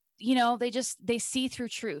 you know, they see through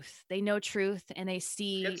truth. They know truth, and they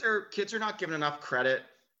see. Kids are not given enough credit,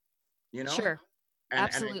 you know. Sure. And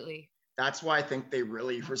Absolutely. that's why I think they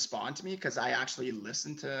really respond to me, because I actually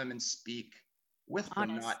listen to them and speak with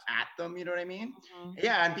them, Honest. not at them. You know what I mean? Mhm.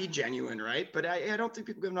 Yeah, and be genuine, right? But I don't think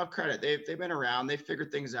people give enough credit. They've been around. They've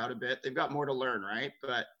figured things out a bit. They've got more to learn, right?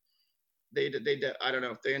 But they I don't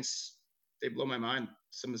know. They blow my mind.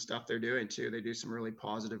 Some of the stuff they're doing too. They do some really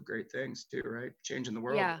positive, great things too, right? Changing the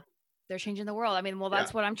world. Yeah. They're changing the world. I mean, well, Yeah.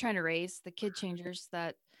 that's what I'm trying to raise, the kid changers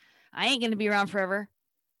that I ain't going to be around forever.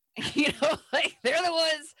 You know, like they're the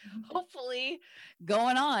ones hopefully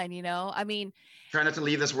going on, you know. I mean, Try not to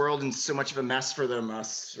leave this world in so much of a mess for them,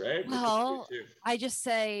 us, right? well, I just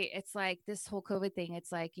say it's like this whole COVID thing.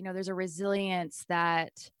 It's like, you know, there's a resilience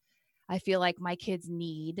that I feel like my kids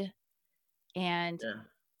need. And Yeah.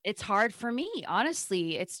 it's hard for me,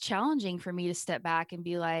 honestly. It's challenging for me to step back and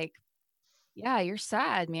be like, yeah, you're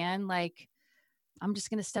sad, man. Like, I'm just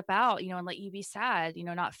going to step out, you know, and let you be sad, you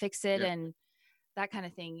know, not fix it. Yeah. And that kind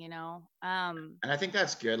of thing, you know. And I think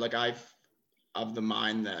that's good. Like, I've of the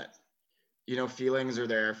mind that, you know, feelings are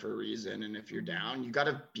there for a reason, and if you're down, you got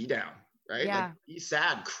to be down, right? Yeah. Like, be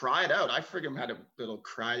sad, cry it out. I freaking had a little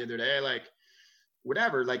cry the other day, like,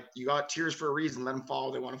 whatever, like, you got tears for a reason, let them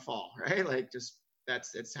fall, they want to fall, right? Like, just,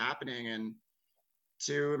 it's happening. And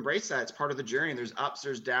to embrace that, it's part of the journey. There's ups,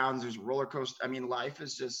 there's downs, there's roller coaster. I mean, life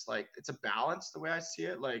is just like, it's a balance, the way I see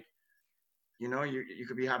it. Like, you know, you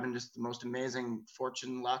could be having just the most amazing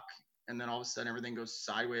fortune, luck, and then all of a sudden everything goes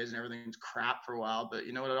sideways and everything's crap for a while. But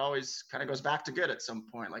you know what? It always kind of goes back to good at some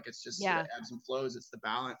point. Like, it's just, Yeah. it ebbs and flows. It's the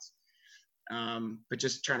balance. But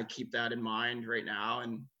just trying to keep that in mind right now.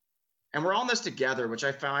 And we're all in this together, which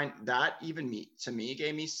I find that even me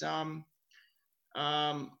gave me some,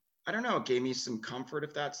 I don't know, it gave me some comfort,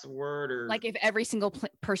 if that's the word. Or like if every single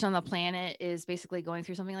person on the planet is basically going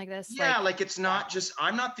through something like this. Yeah, like it's not just,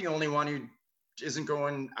 I'm not the only one who isn't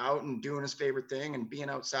going out and doing his favorite thing and being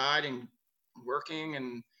outside and working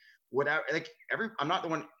and whatever. Like, I'm not the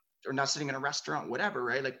one, or not sitting in a restaurant, whatever,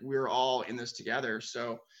 right? Like, we're all in this together.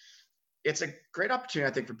 So it's a great opportunity,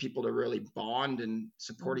 I think, for people to really bond and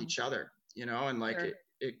support each other, you know. And like, Sure.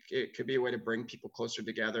 it could be a way to bring people closer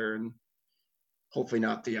together, and hopefully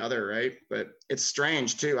not the other, right? But it's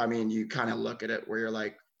strange too. I mean, you kind of look at it where you're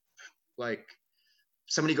like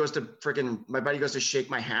somebody goes to my buddy goes to shake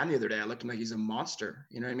my hand the other day. I looked at him like he's a monster,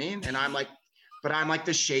 you know what I mean? And I'm like, but I'm like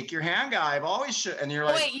the shake your hand guy. I've always and you're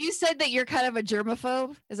like, wait, you said that you're kind of a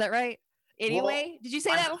germaphobe, is that right? Anyway, well, did you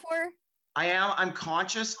say that before? I'm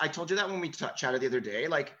conscious. I told you that when we chatted the other day.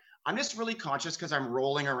 Like, I'm just really conscious because I'm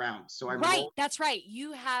rolling around. So I'm right. That's right.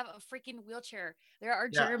 You have a freaking wheelchair. There are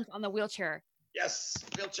germs on the wheelchair. Yes,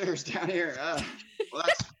 wheelchairs down here. Well,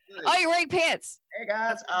 that's good. Oh, you're wearing pants. Hey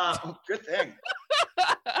guys. Good thing.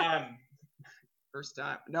 First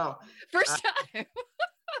time. No. First time.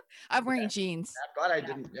 I'm wearing jeans. I'm glad I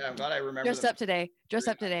didn't. Yeah, I'm glad I remember. Dressed up today.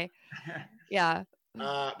 Yeah.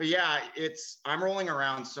 But yeah, I'm rolling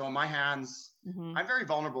around. So my hands, I'm very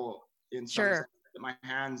vulnerable in some sense, that my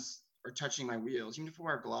hands are touching my wheels, even if I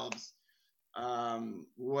wear gloves,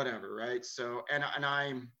 whatever. Right. So, and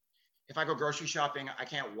if I go grocery shopping, I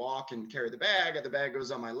can't walk and carry the bag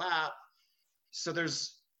goes on my lap. So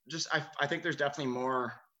there's just, I think there's definitely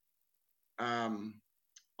more,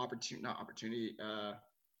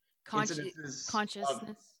 consciousness.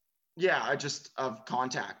 Just of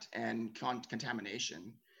contact and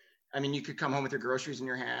contamination. I mean, you could come home with your groceries in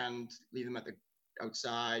your hand, leave them at the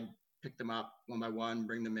outside, pick them up one by one,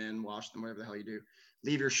 bring them in, wash them, whatever the hell you do.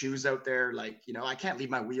 Leave your shoes out there. Like, you know, I can't leave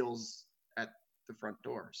my wheels at the front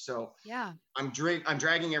door. So Yeah. I'm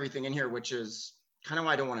dragging everything in here, which is kind of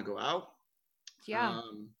why I don't want to go out. Yeah.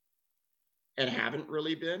 And haven't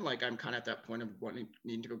really been. Like, I'm kind of at that point of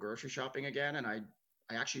needing to go grocery shopping again. And I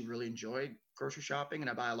actually really enjoy grocery shopping, and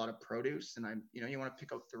I buy a lot of produce, and you want to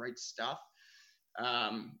pick out the right stuff.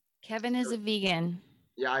 Kevin is a vegan.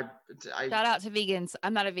 Yeah. Shout out to vegans.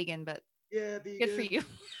 I'm not a vegan, but yeah, vegan. Good for you. Good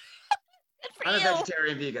for I'm you. a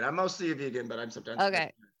vegetarian vegan. I'm mostly a vegan, but I'm sometimes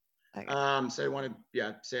okay. So I want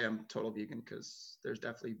to say I'm total vegan, because there's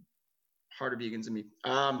definitely harder vegans than me.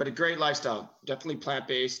 But a great lifestyle, definitely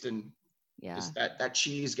plant-based, and just that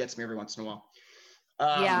cheese gets me every once in a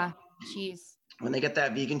while. Cheese. When they get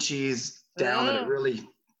that vegan cheese down, that it really,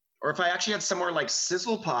 or if I actually had somewhere like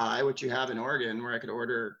Sizzle Pie, which you have in Oregon, where I could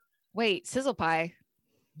order. Wait, Sizzle Pie.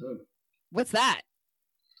 What's that?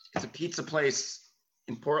 It's a pizza place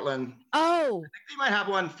in Portland. Oh, I think they might have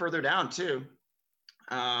one further down too.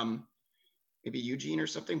 Maybe Eugene or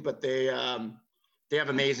something, but they have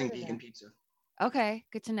amazing vegan pizza. Okay,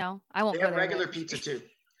 good to know. I won't. They have regular pizza too,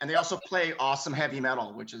 and they also play awesome heavy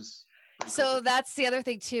metal, which is. So that's the other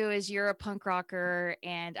thing too, is you're a punk rocker,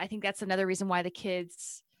 and I think that's another reason why the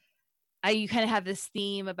kids, you kind of have this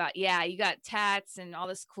theme about, you got tats and all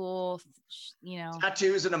this cool,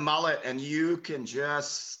 tattoos and a mullet, and you can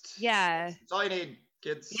just, it's all you need,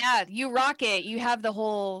 kids. Yeah, you rock it. You have the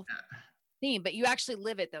whole theme, but you actually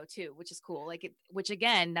live it though too, which is cool. Which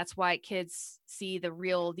again, that's why kids see the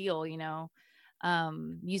real deal.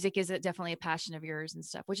 Music is definitely a passion of yours and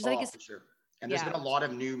stuff, which is, I think, for sure. And there's been a lot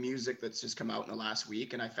of new music that's just come out in the last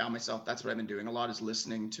week. And I found myself, that's what I've been doing a lot, is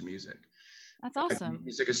listening to music. That's awesome.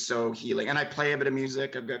 Music is so healing. And I play a bit of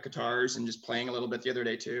music. I've got guitars, and just playing a little bit the other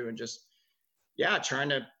day too. And just, trying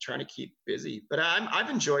to keep busy. But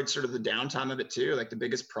I've enjoyed sort of the downtime of it too. Like, the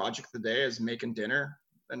biggest project of the day is making dinner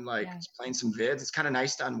and playing some vids. It's kind of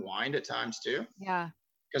nice to unwind at times too. Yeah.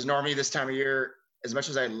 Because normally this time of year, as much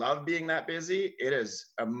as I love being that busy, it is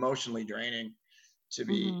emotionally draining to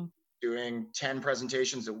be doing 10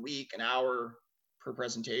 presentations a week, an hour per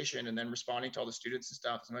presentation, and then responding to all the students and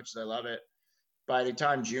stuff. As much as I love it, by the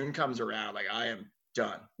time June comes around, like, I am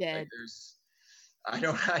done. Dead. There's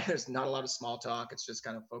not a lot of small talk. It's just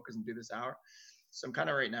kind of focus and do this hour. So I'm kind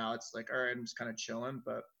of right now, it's like, all right, I'm just kind of chilling.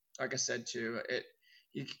 But like I said too,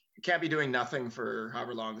 you can't be doing nothing for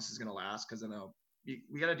however long this is going to last, because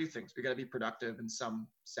we got to do things. We got to be productive in some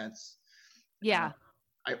sense. Yeah.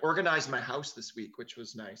 I organized my house this week, which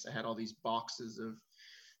was nice. I had all these boxes of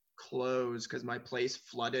clothes because my place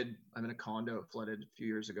flooded. I'm in a condo. It flooded a few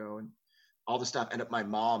years ago, and all the stuff ended up my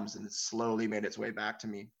mom's, and it slowly made its way back to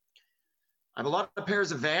me. I have a lot of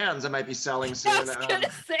pairs of Vans I might be selling soon. I was going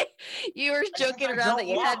to say, you were joking around that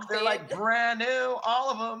you had Vans. They're like brand new,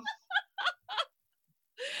 all of them.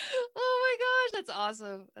 Oh my gosh, that's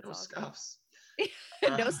awesome. That's no awesome. Scuffs.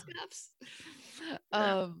 No scuffs.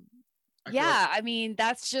 I mean,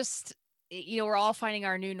 that's just, we're all finding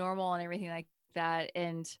our new normal and everything like that.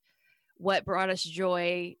 And what brought us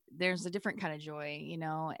joy, there's a different kind of joy,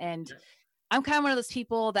 and I'm kind of one of those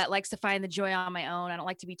people that likes to find the joy on my own. I don't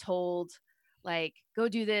like to be told, like, go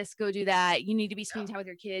do this, go do that. You need to be spending time with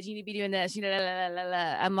your kids. You need to be doing this.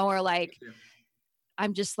 I'm more like,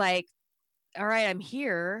 I'm just like, all right, I'm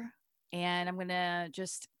here, and I'm going to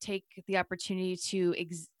just take the opportunity to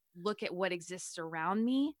look at what exists around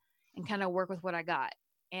me and kind of work with what I got.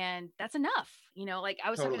 And that's enough. Like, I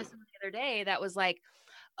was talking to someone the other day that was like,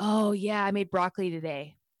 oh yeah, I made broccoli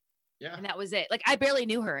today. Yeah. And that was it. Like, I barely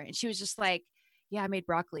knew her, and she was just like, yeah, I made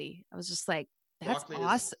broccoli. I was just like, that's broccoli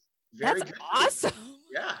awesome. That's good. Awesome.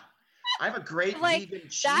 Yeah. I have a great vegan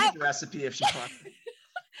cheese recipe if she wants.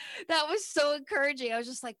 That was so encouraging. I was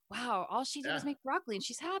just like, wow, all she did was make broccoli, and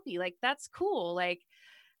she's happy. Like, that's cool. Like,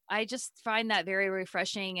 I just find that very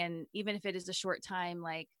refreshing. And even if it is a short time,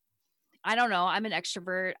 like, I don't know, I'm an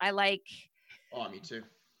extrovert. I like. Oh, me too.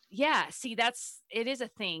 Yeah. See, it is a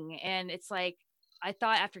thing. And it's like, I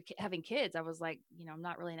thought after having kids, I was like, I'm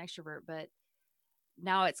not really an extrovert, but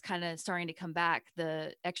now it's kind of starting to come back,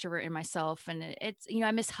 the extrovert in myself. And it's,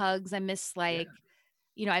 I miss hugs. I miss I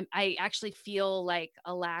actually feel like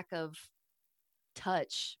a lack of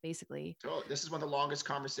touch, basically. So this is one of the longest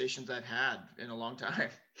conversations I've had in a long time.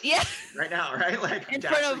 Yeah. Right now, right? Like, in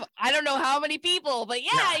front of, I don't know how many people, but you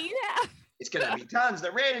have. It's going to be tons.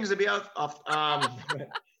 The ratings will be off.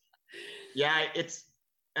 Yeah,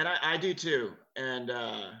 and I do too. And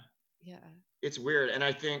it's weird. And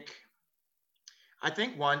I think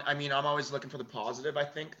I'm always looking for the positive. I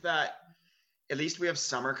think that at least we have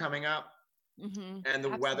summer coming up, and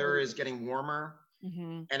the weather is getting warmer,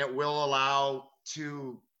 and it will allow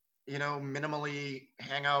to, you know, minimally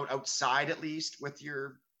hang out outside, at least with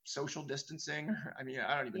your social distancing. I mean,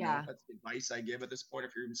 I don't even know if that's the advice I give at this point,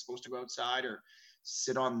 if you're even supposed to go outside or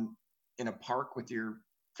sit in a park with your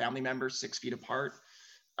family members 6 feet apart.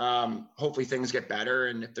 Hopefully things get better,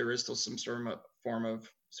 and if there is still some form of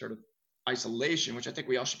sort of isolation, which I think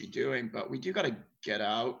we all should be doing, but we do got to get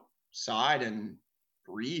outside and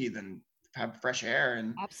breathe and have fresh air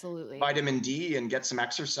and absolutely vitamin D and get some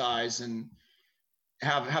exercise and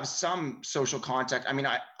have some social contact. I mean,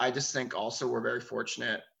 I just think also we're very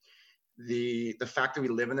fortunate. The fact that we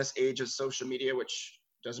live in this age of social media, which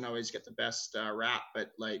doesn't always get the best rap,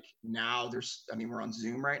 but like now we're on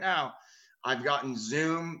Zoom right now. I've gotten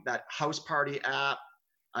Zoom, that house party app.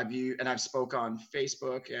 I've spoke on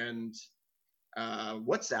Facebook and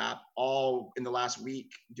WhatsApp all in the last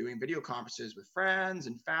week, doing video conferences with friends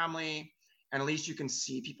and family. And at least you can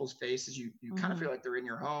see people's faces. You kind of feel like they're in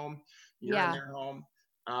your home. You're in their home.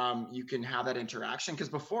 You can have that interaction, because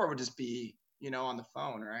before it would just be, you know, on the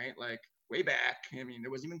phone, right? Like way back. I mean,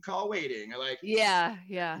 there wasn't even call waiting. Like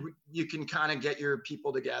you can kind of get your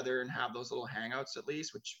people together and have those little hangouts at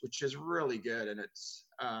least, which is really good. And it's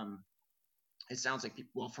it sounds like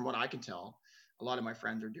people, well, from what I can tell, a lot of my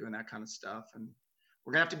friends are doing that kind of stuff, and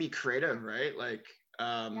we're gonna have to be creative, right? Like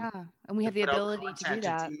and we have the ability to do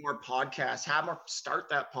that. To do more podcasts, start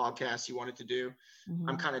that podcast you wanted to do.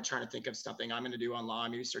 I'm kind of trying to think of something I'm going to do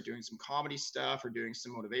online, maybe start doing some comedy stuff or doing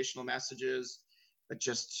some motivational messages, but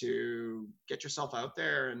just to get yourself out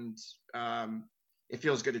there. And it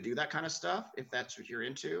feels good to do that kind of stuff if that's what you're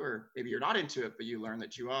into, or maybe you're not into it, but you learn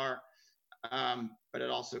that you are. But it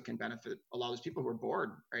also can benefit a lot of those people who are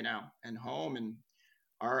bored right now and home, and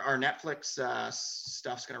our Netflix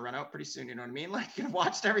stuff's going to run out pretty soon. You know what I mean? Like, you've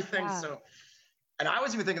watched everything. So, and I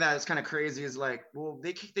was even thinking that it's kind of crazy, is like, well,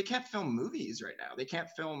 they can't film movies right now. They can't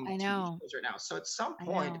film TV shows right now. So at some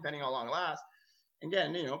point, depending on how long it lasts,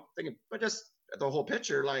 again, you know, thinking, but just the whole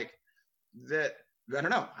picture, like that, I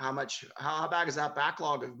don't know how bad is that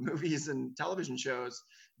backlog of movies and television shows.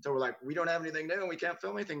 So we're like, we don't have anything new and we can't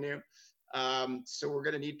film anything new. So we're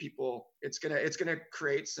going to need people. It's going to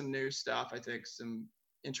create some new stuff. I think some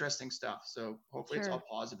interesting stuff. So hopefully it's all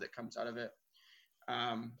positive that comes out of it.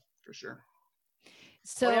 For sure.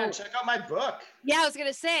 So check out my book. Yeah, I was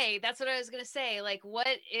gonna say, that's what I was gonna say. Like,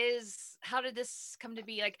 how did this come to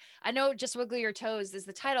be? Like, I know Just Wiggle Your Toes is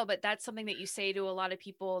the title, but that's something that you say to a lot of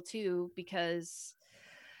people too, because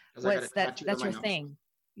that's your thing.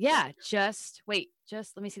 Yeah, just let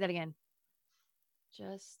me see that again.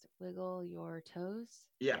 Just Wiggle Your Toes.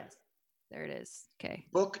 Yeah. Yes. There it is. Okay.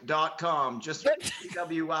 Book.com. Just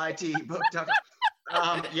WYT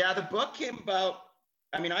book.com. Yeah, the book came about.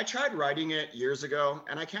 I mean, I tried writing it years ago,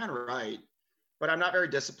 and I can write, but I'm not very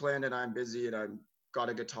disciplined, and I'm busy, and I've got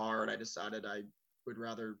a guitar, and I decided I would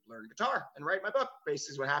rather learn guitar and write my book.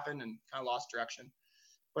 Basically is what happened, and kind of lost direction.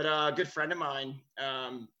 But a good friend of mine,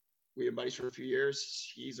 we were buddies for a few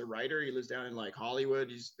years. He's a writer. He lives down in like Hollywood.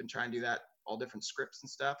 He's been trying to do that, all different scripts and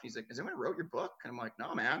stuff. He's like, has anyone wrote your book? And I'm like,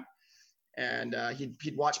 no, man. And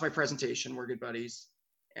he'd watch my presentation. We're good buddies.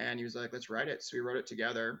 And he was like, let's write it. So we wrote it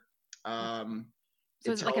together.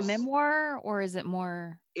 So is it like a memoir, or is it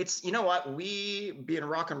more? It's, you know what, we being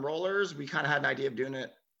rock and rollers, we kind of had an idea of doing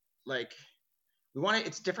it like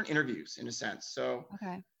it's different interviews in a sense. So,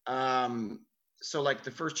 so like the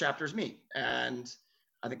first chapter is me, and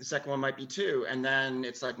I think the second one might be too. And then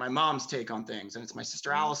it's like my mom's take on things, and it's my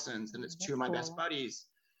sister Allison's, and it's two of my best buddies.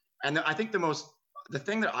 And I think the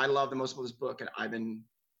thing that I love the most about this book, and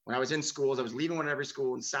when I was in schools, I was leaving one at every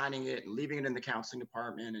school and signing it and leaving it in the counseling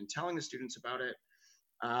department and telling the students about it.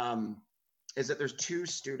 Is that there's two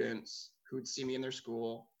students who would see me in their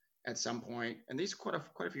school at some point, and these quite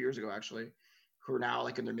a few years ago actually, who are now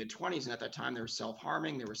like in their mid-20s, and at that time they were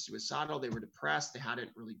self-harming, they were suicidal, they were depressed, they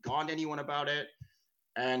hadn't really gone to anyone about it,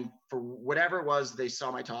 and for whatever it was, they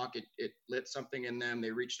saw my talk, it lit something in them,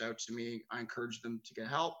 they reached out to me, I encouraged them to get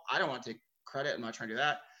help. I don't want to take credit, I'm not trying to do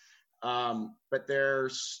that, but their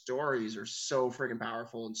stories are so freaking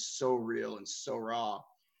powerful and so real and so raw.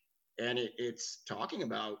 And it's talking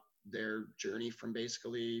about their journey from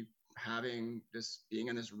basically being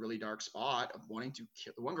in this really dark spot of wanting to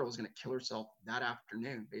kill. The one girl was going to kill herself that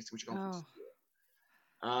afternoon, basically, when she got from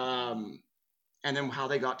school. And then how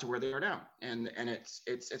they got to where they are now. And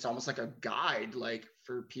it's almost like a guide, like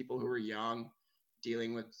for people who are young,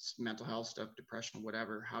 dealing with mental health stuff, depression,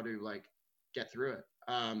 whatever, how to like get through it.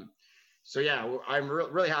 So yeah, I'm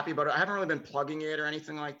really happy about it. I haven't really been plugging it or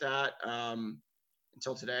anything like that.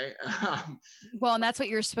 until today. Well, and that's what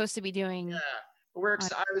you're supposed to be doing. Yeah,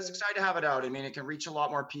 but I was excited to have it out. I mean, it can reach a lot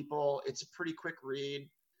more people. It's a pretty quick read.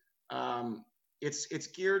 It's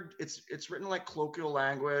geared. It's written like colloquial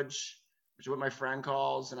language, which is what my friend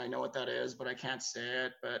calls, and I know what that is, but I can't say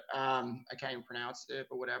it. But I can't even pronounce it.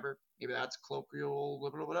 But whatever. Maybe that's colloquial. Blah,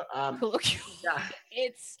 blah, blah. Colloquial. Yeah,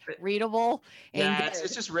 it's readable. Yeah,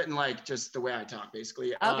 it's just written like just the way I talk,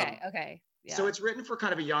 basically. Okay. Yeah. So it's written for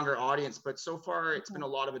kind of a younger audience, but so far it's been a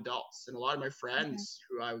lot of adults, and a lot of my friends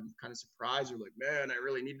who I'm kind of surprised are like, man, I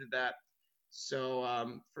really needed that.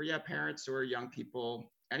 So for parents or young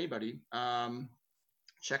people, anybody,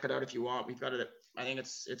 check it out if you want. We've got it. I think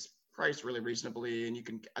it's priced really reasonably, and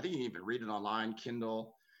I think you can even read it online,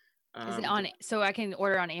 Kindle. Is it on? So I can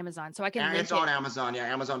order on Amazon. So I can. It's on Amazon,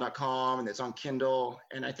 Amazon.com, and it's on Kindle.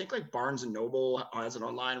 And I think like Barnes and Noble has it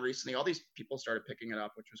online recently. All these people started picking it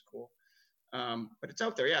up, which was cool. But it's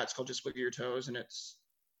out there. Yeah, it's called Just Wiggle Your Toes, and it's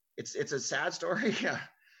a sad story. Yeah,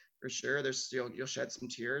 for sure. There's you'll shed some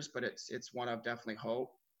tears, but it's one of definitely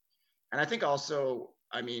hope. And I think also,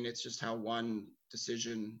 I mean, it's just how one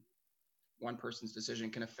person's decision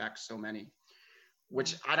can affect so many.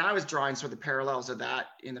 And I was drawing sort of the parallels of that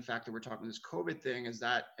in the fact that we're talking this COVID thing, is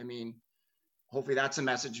that, I mean, hopefully that's a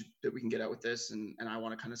message that we can get out with this. And I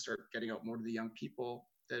want to kind of start getting out more to the young people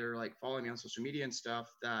that are like following me on social media and stuff,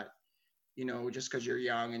 that, just because you're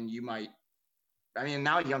young and you might, I mean,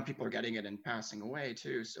 now young people are getting it and passing away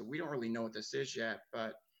too. So we don't really know what this is yet,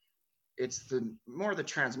 but it's more the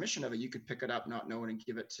transmission of it. You could pick it up, not know it, and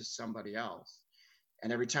give it to somebody else.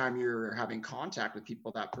 And every time you're having contact with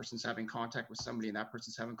people, that person's having contact with somebody, and that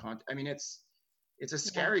person's having contact. I mean, it's a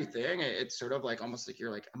scary thing. It's sort of like, almost like you're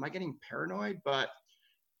like, am I getting paranoid? But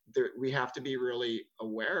we have to be really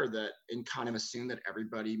aware that, and kind of assume that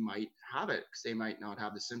everybody might have it, because they might not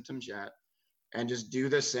have the symptoms yet. And just do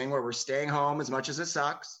this thing where we're staying home, as much as it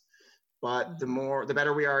sucks. But the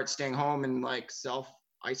better we are at staying home and like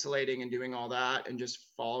self-isolating and doing all that, and just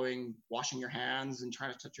washing your hands and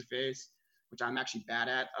trying to touch your face, which I'm actually bad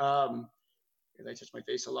at. Because I touch my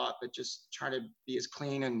face a lot, but just trying to be as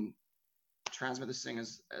clean and transmit this thing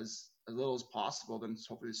as little as possible, then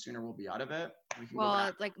hopefully the sooner we'll be out of it.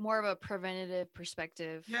 Well, like more of a preventative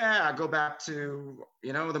perspective. Yeah, go back to,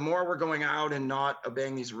 the more we're going out and not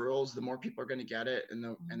obeying these rules, the more people are going to get it. And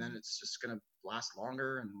then it's just going to last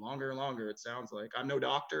longer and longer and longer. It sounds like. I'm no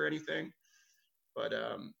doctor or anything, but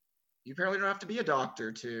you apparently don't have to be a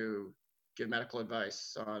doctor to give medical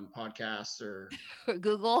advice on podcasts or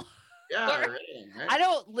Google. Yeah, or anything, right? I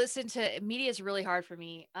don't listen to media. Is really hard for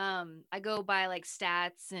me. I go by like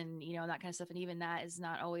stats and that kind of stuff, and even that is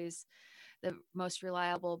not always the most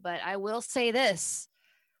reliable. But I will say this: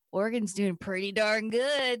 Oregon's doing pretty darn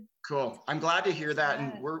good. Cool. I'm glad to hear that,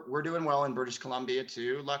 and we're doing well in British Columbia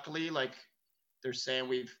too. Luckily, like they're saying,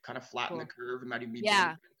 we've kind of flattened the curve. It might even be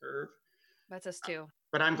the curve. That's us too.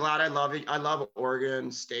 But I'm glad. I love it. I love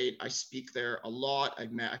Oregon State. I speak there a lot.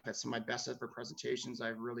 I've had some of my best ever presentations. I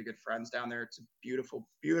have really good friends down there. It's a beautiful,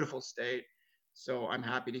 beautiful state. So I'm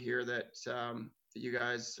happy to hear that you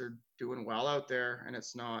guys are doing well out there, and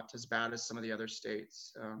it's not as bad as some of the other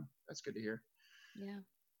states. That's good to hear. Yeah.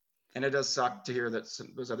 And it does suck to hear that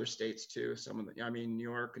those other states too. New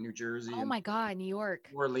York and New Jersey. Oh my God, New York.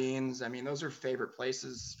 New Orleans. I mean, those are favorite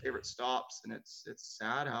places, favorite stops, and it's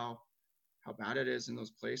sad how bad it is in those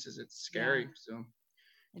places. It's scary. So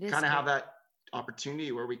kind of have that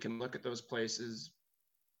opportunity where we can look at those places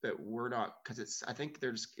that we're not, because I think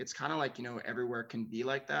it's kind of like, everywhere can be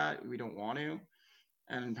like that. We don't want to.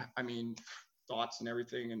 And I mean, thoughts and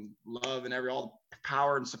everything, and love and all the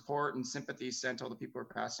power and support and sympathy sent to all the people who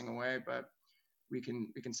are passing away. But we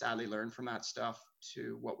can sadly learn from that stuff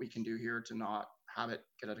to what we can do here to not have it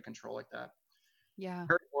get out of control like that. Yeah. I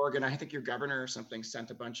heard Oregon, I think your governor or something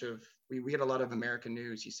sent a bunch of, we get a lot of American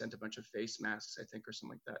news. He sent a bunch of face masks, I think, or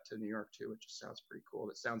something like that to New York too, which just sounds pretty cool.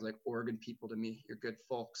 It sounds like Oregon people to me. You're good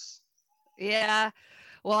folks. Yeah.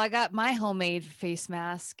 Well, I got my homemade face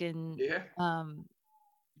mask, and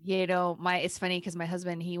it's funny because my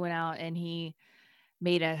husband, he went out and he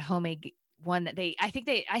made a homemade one that I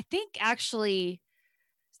think actually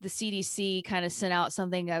the CDC kind of sent out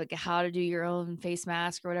something like how to do your own face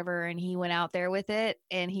mask or whatever. And he went out there with it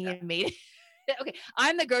and he had made it. Okay.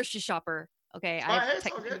 I'm the grocery shopper. Okay.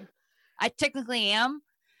 I technically am,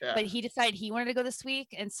 but he decided he wanted to go this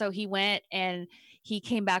week. And so he went and he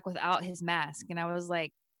came back without his mask. And I was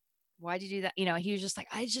like, why'd you do that? He was just like,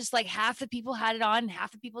 I just like half the people had it on, half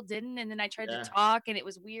the people didn't. And then I tried to talk and it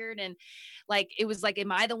was weird. And like, it was like,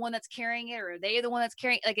 am I the one that's carrying it, or are they the one that's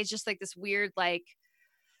carrying it? Like, it's just like this weird, like,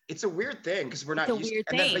 it's a weird thing because we're not used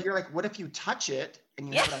to it. But you're like, what if you touch it and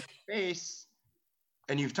you have it on your face?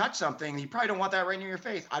 and you've touched something, you probably don't want that right near your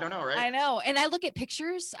face. I don't know, right? I know. And I look at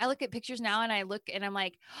pictures now and I'm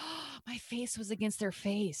like, oh, my face was against their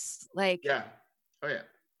face. Like, yeah. Oh yeah.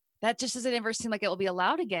 That just doesn't ever seem like it will be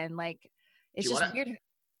allowed again. Like, it's just weird.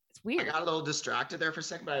 It's weird. I got a little distracted there for a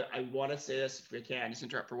second, but I want to say this if we can, just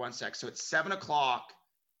interrupt for 1 sec. So it's 7:00.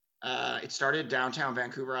 It started downtown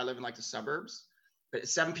Vancouver. I live in like the suburbs. But at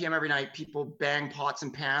 7 p.m. every night, people bang pots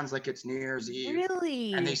and pans like it's New Year's Eve.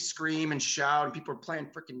 Really? And they scream and shout, and people are playing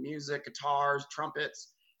freaking music, guitars,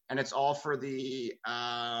 trumpets, and it's all for the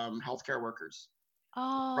healthcare workers.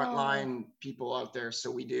 Oh. Frontline people out there. So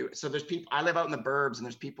we do. So there's people. I live out in the burbs, and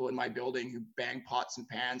there's people in my building who bang pots and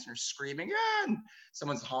pans and are screaming, yeah, and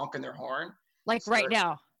someone's honking their horn. Like right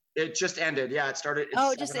now. It just ended. Yeah, it started.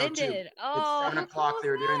 It just ended. Oh, it's 7 o'clock. They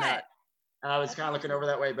were doing that. I was kind of looking over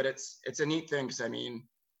that way, but it's a neat thing because I mean,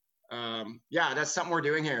 yeah, that's something we're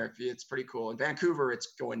doing here. It's pretty cool. In Vancouver,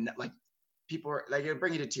 it's going like people are like it'll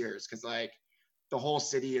bring you to tears because like the whole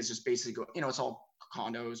city is just basically it's all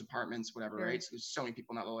condos, apartments, whatever, right? So there's so many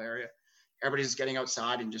people in that little area. Everybody's just getting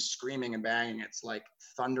outside and just screaming and banging. It's like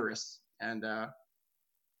thunderous, and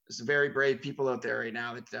there's very brave people out there right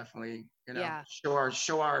now that definitely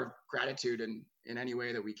show our gratitude in any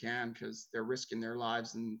way that we can because they're risking their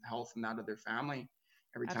lives and health and that of their family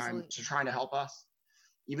every time to trying to help us.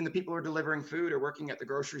 Even the people who are delivering food or working at the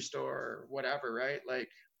grocery store or whatever, right? Like,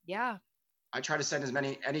 yeah, I try to send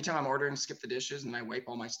anytime I'm ordering, skip the dishes and I wipe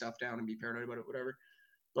all my stuff down and be paranoid about it, whatever.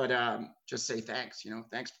 But just say thanks,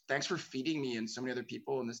 thanks for feeding me and so many other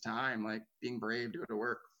people in this time, like being brave to go to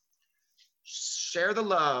work. Share the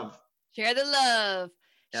love. Share the love.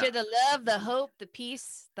 Yeah. Share the love, the hope, the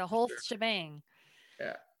peace, the whole shebang.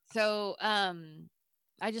 Yeah. So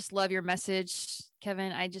I just love your message,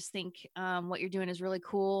 Kevin. I just think what you're doing is really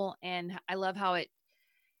cool. And I love how it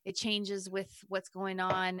changes with what's going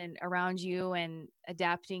on and around you and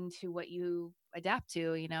adapting to what you adapt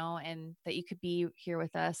to, and that you could be here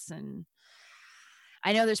with us. And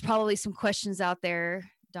I know there's probably some questions out there,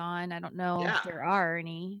 Don. I don't know if there are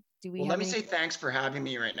any. Let me say thanks for having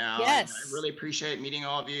me right now. Yes. I really appreciate meeting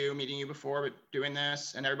all of you, meeting you before, but doing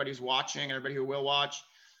this, and everybody who's watching, everybody who will watch.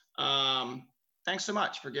 Thanks so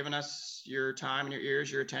much for giving us your time and your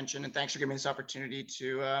ears, your attention, and thanks for giving me this opportunity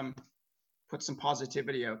to put some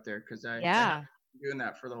positivity out there because I've been doing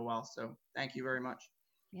that for a little while. So thank you very much.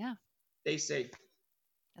 Yeah. Stay safe.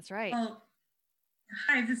 That's right. Well,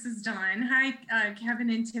 hi, this is Dawn. Hi, Kevin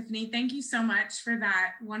and Tiffany. Thank you so much for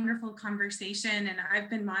that wonderful conversation. And I've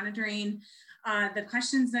been monitoring the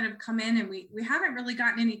questions that have come in, and we haven't really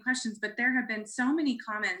gotten any questions, but there have been so many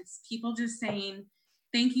comments, people just saying,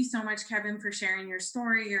 thank you so much, Kevin, for sharing your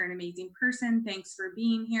story. You're an amazing person. Thanks for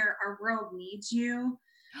being here. Our world needs you.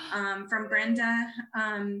 From Brenda.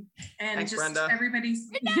 And thanks, just Brenda. Everybody's...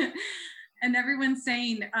 And everyone's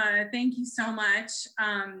saying, thank you so much.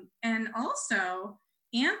 And also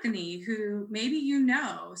Anthony, who maybe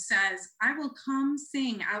says, I will come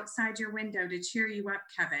sing outside your window to cheer you up,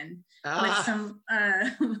 Kevin, with some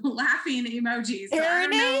laughing emojis. So I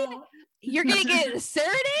don't know. You're going to get a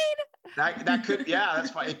serenade? That could, yeah, that's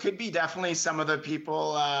fine. It could be definitely some of the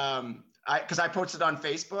people, because I posted on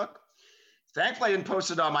Facebook. Thankfully, I didn't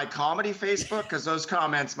post it on my comedy Facebook because those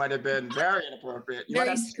comments might have been very inappropriate.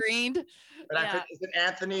 Very screened. But yeah. Is it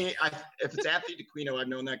Anthony? If it's Anthony DeQuino, I've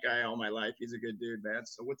known that guy all my life. He's a good dude, man.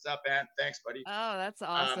 So what's up, Ant? Thanks, buddy. Oh, that's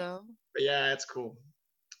awesome. But yeah, it's cool.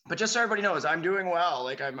 But just so everybody knows, I'm doing well.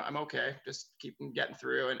 Like I'm okay. Just keep getting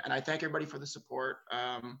through. And I thank everybody for the support.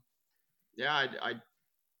 Yeah,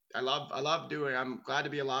 I love doing. I'm glad to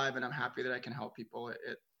be alive, and I'm happy that I can help people.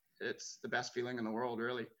 It's the best feeling in the world,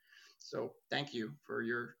 really. So thank you for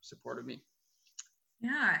your support of me.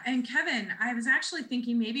 Yeah. And Kevin, I was actually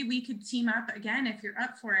thinking maybe we could team up again if you're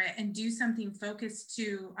up for it and do something focused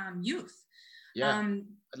to youth. Yeah,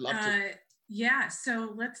 I'd love to. Yeah.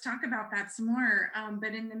 So let's talk about that some more.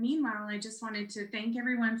 But in the meanwhile, I just wanted to thank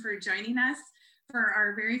everyone for joining us for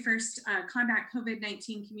our very first Combat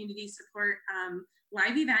COVID-19 Community Support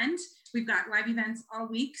live event. We've got live events all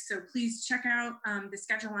week, so please check out the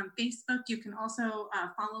schedule on Facebook. You can also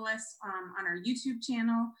follow us on our YouTube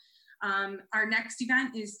channel. Our next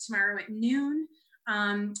event is tomorrow at noon.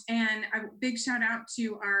 And a big shout out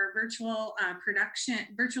to our virtual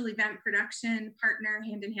event production partner,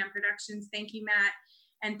 Hand in Hand Productions. Thank you, Matt.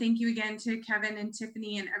 And thank you again to Kevin and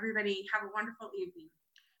Tiffany and everybody. Have a wonderful evening.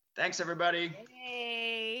 Thanks, everybody.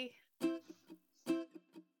 Hey.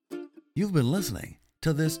 You've been listening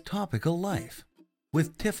to This Topical Life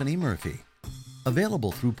with Tiffany Murphy.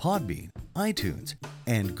 Available through Podbean, iTunes,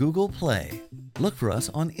 and Google Play. Look for us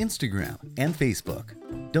on Instagram and Facebook.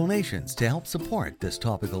 Donations to help support This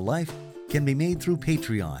Topical Life can be made through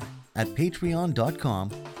Patreon at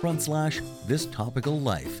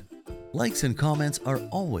patreon.com/thisTopicalLife. Likes and comments are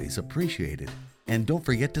always appreciated. And don't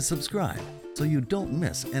forget to subscribe so you don't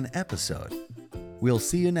miss an episode. We'll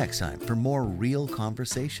see you next time for more real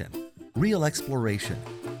conversation, real exploration,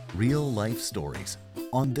 real life stories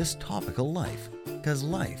on This Topical Life, 'cause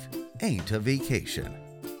life ain't a vacation.